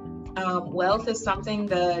 So wealth is something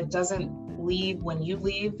that doesn't leave when you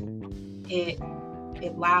leave.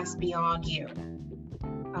 It lasts beyond you.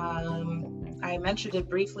 I mentioned it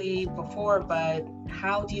briefly before, but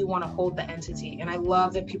how do you want to hold the entity? And I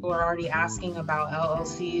love that people are already asking about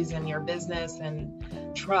LLCs and your business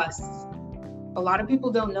and trusts. A lot of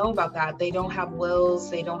people don't know about that. They don't have wills.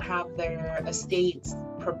 They don't have their estates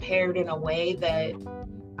prepared in a way that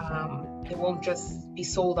it won't just be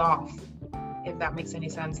sold off, if that makes any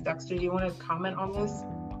sense. Dexter, do you want to comment on this?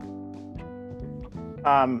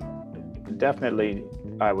 Definitely,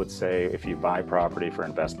 I would say if you buy property for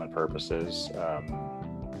investment purposes,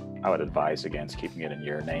 I would advise against keeping it in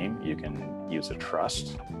your name. You can use a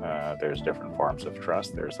trust. There's different forms of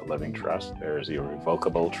trust. There's a living trust. There's a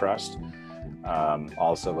revocable trust.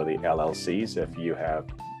 Also with the LLCs, if you have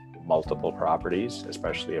multiple properties,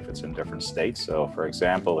 especially if it's in different states. So for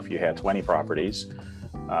example, if you had 20 properties,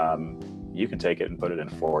 you can take it and put it in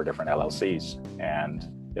 4 different LLCs. And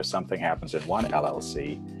if something happens in one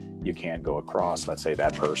LLC, you can't go across. Let's say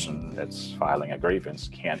that person that's filing a grievance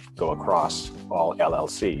can't go across all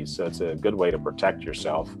LLCs. So it's a good way to protect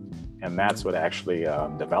yourself. And that's what actually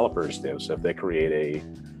developers do. So if they create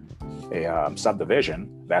a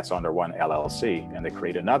subdivision, that's under one LLC, and they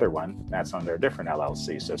create another one, that's under a different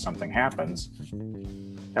LLC. So if something happens,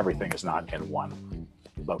 everything is not in one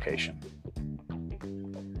location.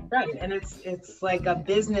 Right, and it's like a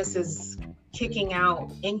business is kicking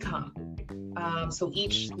out income. So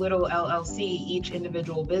each little LLC, each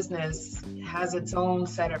individual business has its own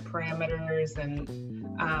set of parameters. And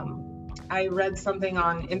I read something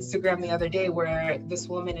on Instagram the other day where this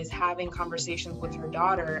woman is having conversations with her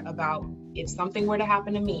daughter about, if something were to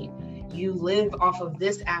happen to me, you live off of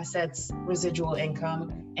this asset's residual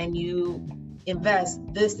income and you invest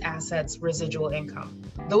this asset's residual income.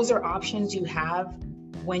 Those are options you have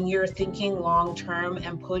when you're thinking long-term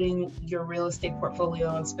and putting your real estate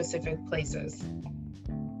portfolio in specific places.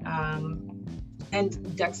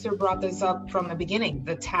 And Dexter brought this up from the beginning,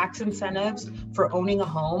 the tax incentives for owning a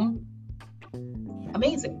home,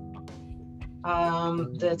 amazing.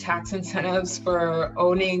 The tax incentives for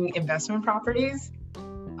owning investment properties,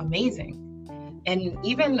 amazing. And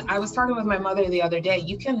even I was talking with my mother the other day,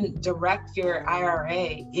 you can direct your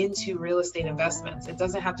IRA into real estate investments. It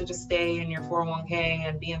doesn't have to just stay in your 401k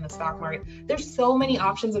and be in the stock market. There's so many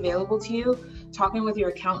options available to you. Talking with your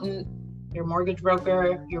accountant, your mortgage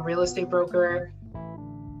broker, your real estate broker,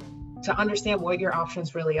 to understand what your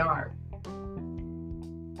options really are.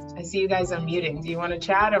 I see you guys unmuting. Do you want to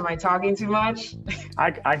chat? Am I talking too much? I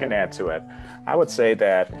can add to it. I would say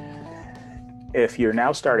that if you're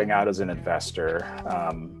now starting out as an investor,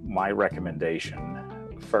 my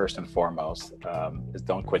recommendation, first and foremost, is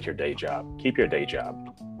don't quit your day job. Keep your day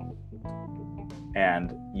job.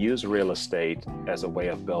 And use real estate as a way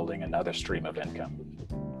of building another stream of income.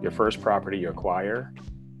 Your first property you acquire,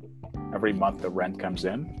 every month the rent comes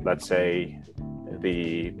in. Let's say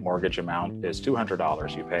the mortgage amount is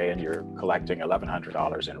 $200 you pay and you're collecting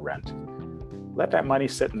 $1,100 in rent. Let that money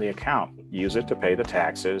sit in the account. Use it to pay the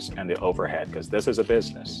taxes and the overhead, because this is a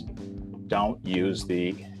business. Don't use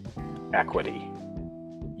the equity.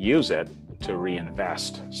 Use it to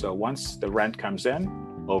reinvest. So once the rent comes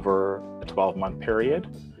in over a 12-month period,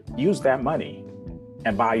 use that money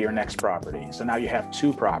and buy your next property. So now you have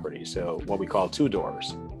two properties, so what we call two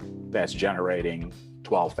doors, that's generating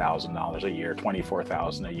 $12,000 a year,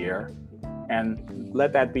 $24,000 a year, and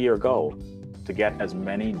let that be your goal, to get as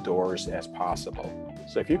many doors as possible.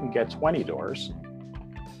 So if you can get 20 doors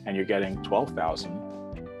and you're getting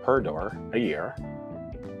 $12,000 per door a year,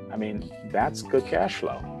 I mean, that's good cash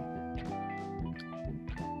flow.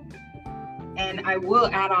 And I will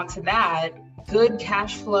add on to that, good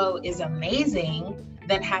cash flow is amazing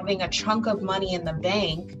than having a chunk of money in the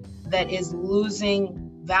bank that is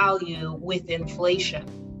losing value with inflation.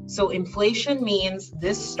 So inflation means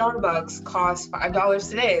this Starbucks costs $5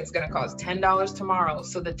 today, it's going to cost $10 tomorrow.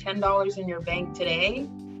 So the $10 in your bank today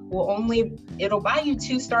it'll buy you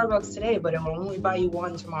 2 Starbucks today, but it will only buy you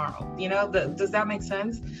 1 tomorrow. You know, does that make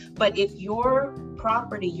sense? But if your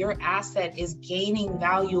property, your asset is gaining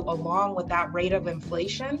value along with that rate of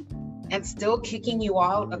inflation and still kicking you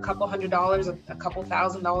out a couple $100, a couple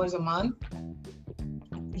 $1,000 a month,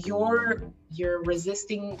 you're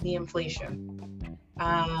resisting the inflation.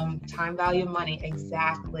 Time value of money,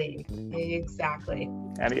 exactly.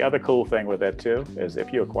 And the other cool thing with it too is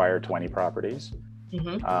if you acquire 20 properties,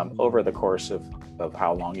 over the course of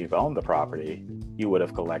how long you've owned the property, you would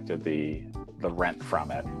have collected the rent from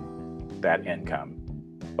it, that income.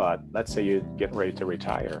 But let's say you're getting ready to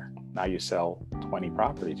retire. Now you sell 20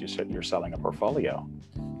 properties, you're selling a portfolio.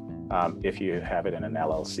 If you have it in an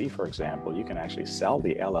LLC, for example, you can actually sell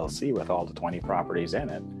the LLC with all the 20 properties in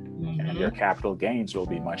it. And your capital gains will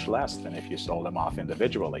be much less than if you sold them off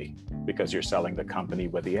individually, because you're selling the company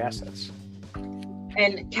with the assets.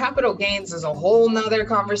 And capital gains is a whole nother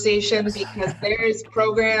conversation, because there's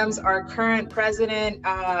programs. Our current president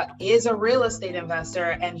is a real estate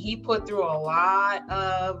investor, and he put through a lot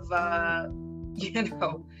of, he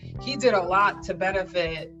did a lot to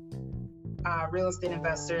benefit real estate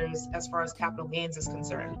investors as far as capital gains is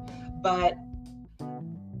concerned. But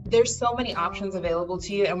there's so many options available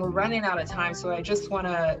to you, and we're running out of time. So I just want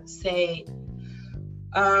to say,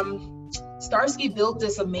 Starsky built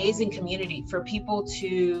this amazing community for people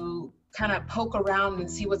to kind of poke around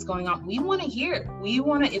and see what's going on. We want to hear.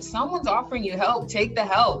 If someone's offering you help, take the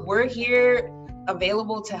help. We're here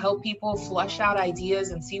available to help people flush out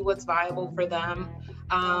ideas and see what's viable for them.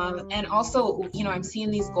 And also, I'm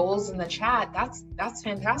seeing these goals in the chat. That's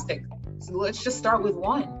fantastic. So let's just start with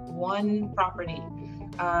one property.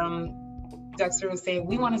 Dexter was saying,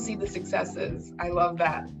 we want to see the successes. I love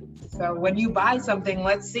that. So when you buy something,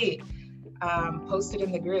 let's see. Post it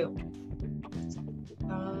in the group.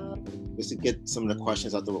 Just to get some of the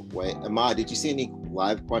questions out the way. Ahmad, did you see any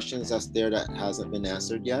live questions that's there that hasn't been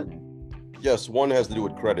answered yet? Yes, one has to do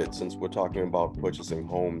with credit. Since we're talking about purchasing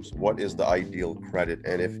homes, what is the ideal credit?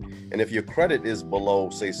 And if your credit is below,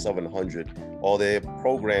 say, 700, Are there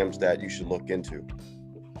programs that you should look into?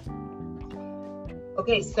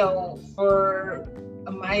 Okay, so for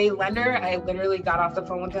my lender, I literally got off the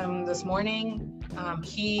phone with him this morning.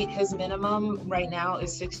 His minimum right now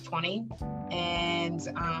is 620, and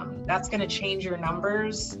that's going to change your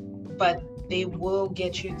numbers, but they will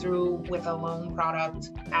get you through with a loan product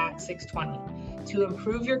at 620. To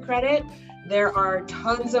improve your credit, there are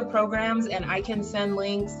tons of programs, and I can send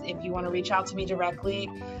links if you want to reach out to me directly,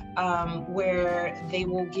 where they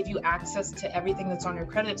will give you access to everything that's on your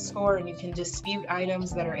credit score, and you can dispute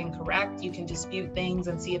items that are incorrect. You can dispute things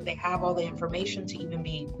and see if they have all the information to even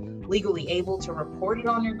be legally able to report it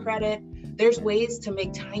on your credit. There's ways to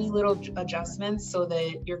make tiny little adjustments so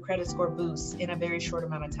that your credit score boosts in a very short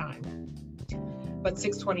amount of time. But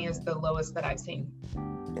 620 is the lowest that I've seen.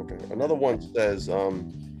 Okay. Another one says,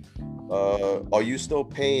 are you still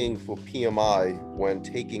paying for PMI when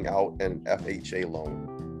taking out an FHA loan?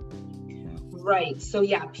 Right. So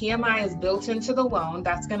yeah, PMI is built into the loan.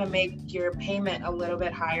 That's going to make your payment a little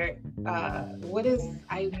bit higher. I'm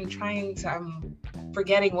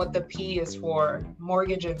forgetting what the P is for,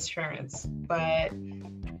 mortgage insurance, but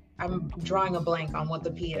I'm drawing a blank on what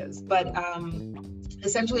the P is. But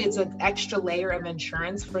essentially, it's an extra layer of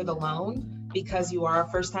insurance for the loan because you are a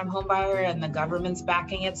first-time home buyer and the government's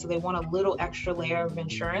backing it. So they want a little extra layer of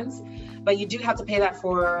insurance. But you do have to pay that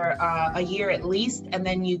for a year at least, and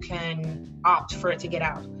then you can opt for it to get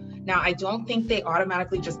out. Now, I don't think they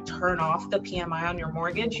automatically just turn off the PMI on your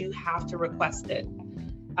mortgage. You have to request it.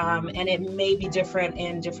 And it may be different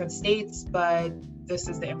in different states, but this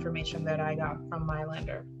is the information that I got from my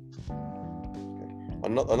lender.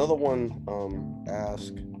 Another one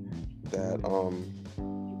asked that,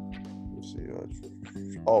 let's see,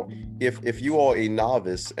 if you are a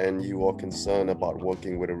novice and you are concerned about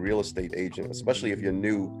working with a real estate agent, especially if you're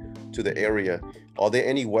new to the area, are there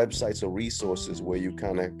any websites or resources where you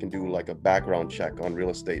kind of can do like a background check on real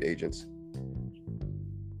estate agents?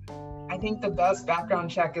 I think the best background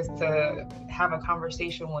check is to have a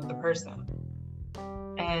conversation with the person.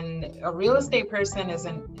 And a real estate person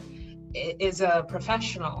is a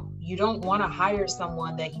professional. You don't want to hire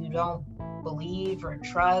someone that you don't believe or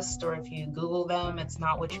trust, or if you Google them, it's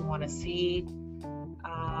not what you want to see.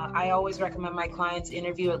 I always recommend my clients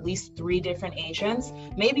interview at least 3 different agents.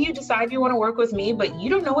 Maybe you decide you want to work with me, but you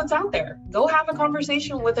don't know what's out there. Go have a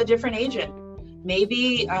conversation with a different agent.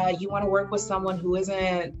 Maybe you want to work with someone who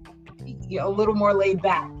isn't a little more laid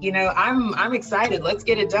back. I'm excited, let's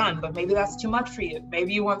get it done, but maybe that's too much for you.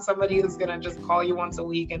 Maybe you want somebody who's going to just call you once a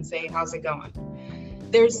week and say, how's it going?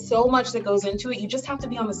 There's so much that goes into it. You just have to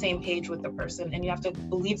be on the same page with the person, and you have to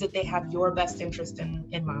believe that they have your best interest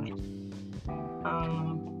in mind.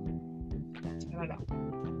 I don't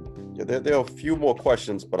know. Yeah, there are a few more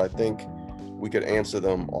questions, but I think we could answer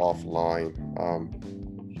them offline.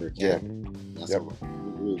 Sure can.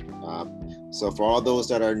 So for all those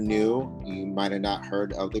that are new, you might have not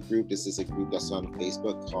heard of the group. This is a group that's on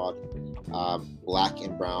Facebook called Black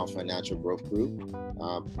and Brown Financial Growth Group.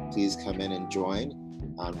 Please come in and join.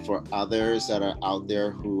 For others that are out there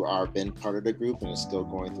who are been part of the group and are still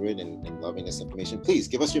going through it and loving this information, please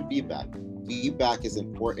give us your feedback. Feedback is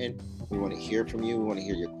important. We want to hear from you. We want to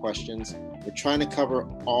hear your questions. We're trying to cover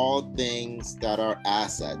all things that are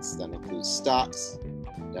assets. That includes stocks,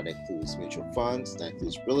 that includes mutual funds, that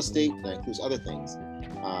includes real estate, that includes other things.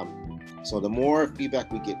 So the more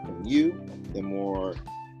feedback we get from you, the more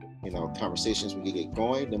conversations we can get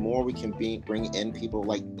going, the more we can bring in people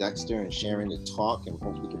like Dexter and Sharon to talk, and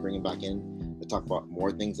hopefully we can bring them back in to talk about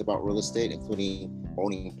more things about real estate, including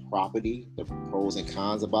owning property, the pros and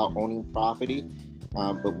cons about owning property.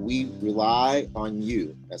 But we rely on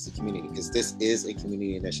you as a community, because this is a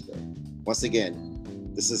community initiative. Once again,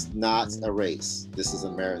 this is not a race. This is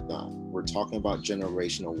a marathon. We're talking about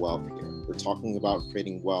generational wealth here. We're talking about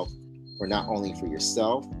creating wealth for not only for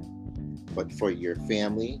yourself, but for your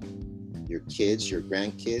family, your kids, your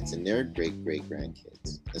grandkids, and their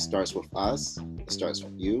great-great-grandkids. It starts with us. It starts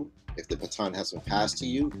with you. If the baton has been passed to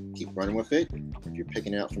you, keep running with it. If you're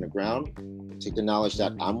picking it up from the ground, take the knowledge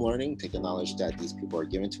that I'm learning, take the knowledge that these people are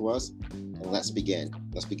giving to us, and let's begin.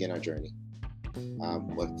 Let's begin our journey.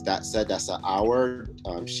 With that said, that's an hour.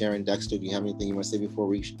 Sharon, Dexter, do you have anything you want to say before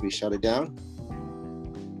we shut it down?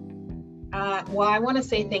 Well, I want to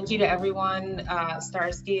say thank you to everyone,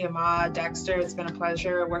 Starsky, Ahmad, Dexter. It's been a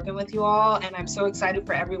pleasure working with you all, and I'm so excited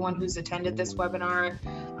for everyone who's attended this webinar.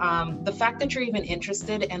 The fact that you're even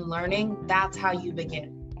interested in learning, that's how you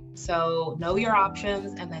begin. So know your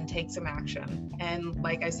options and then take some action. And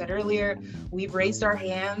like I said earlier, we've raised our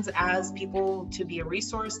hands as people to be a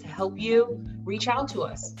resource to help you. Reach out to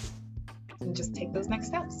us and just take those next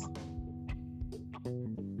steps.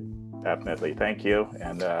 Definitely. Thank you.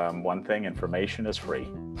 And one thing, information is free.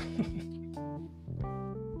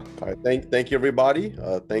 All right, thank you everybody.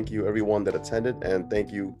 Thank you everyone that attended, and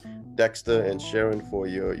thank you Dexter and Sharon for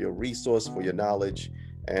your resource, for your knowledge,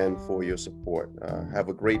 and for your support. Have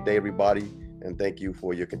a great day, everybody, and thank you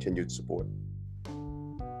for your continued support.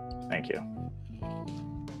 Thank you.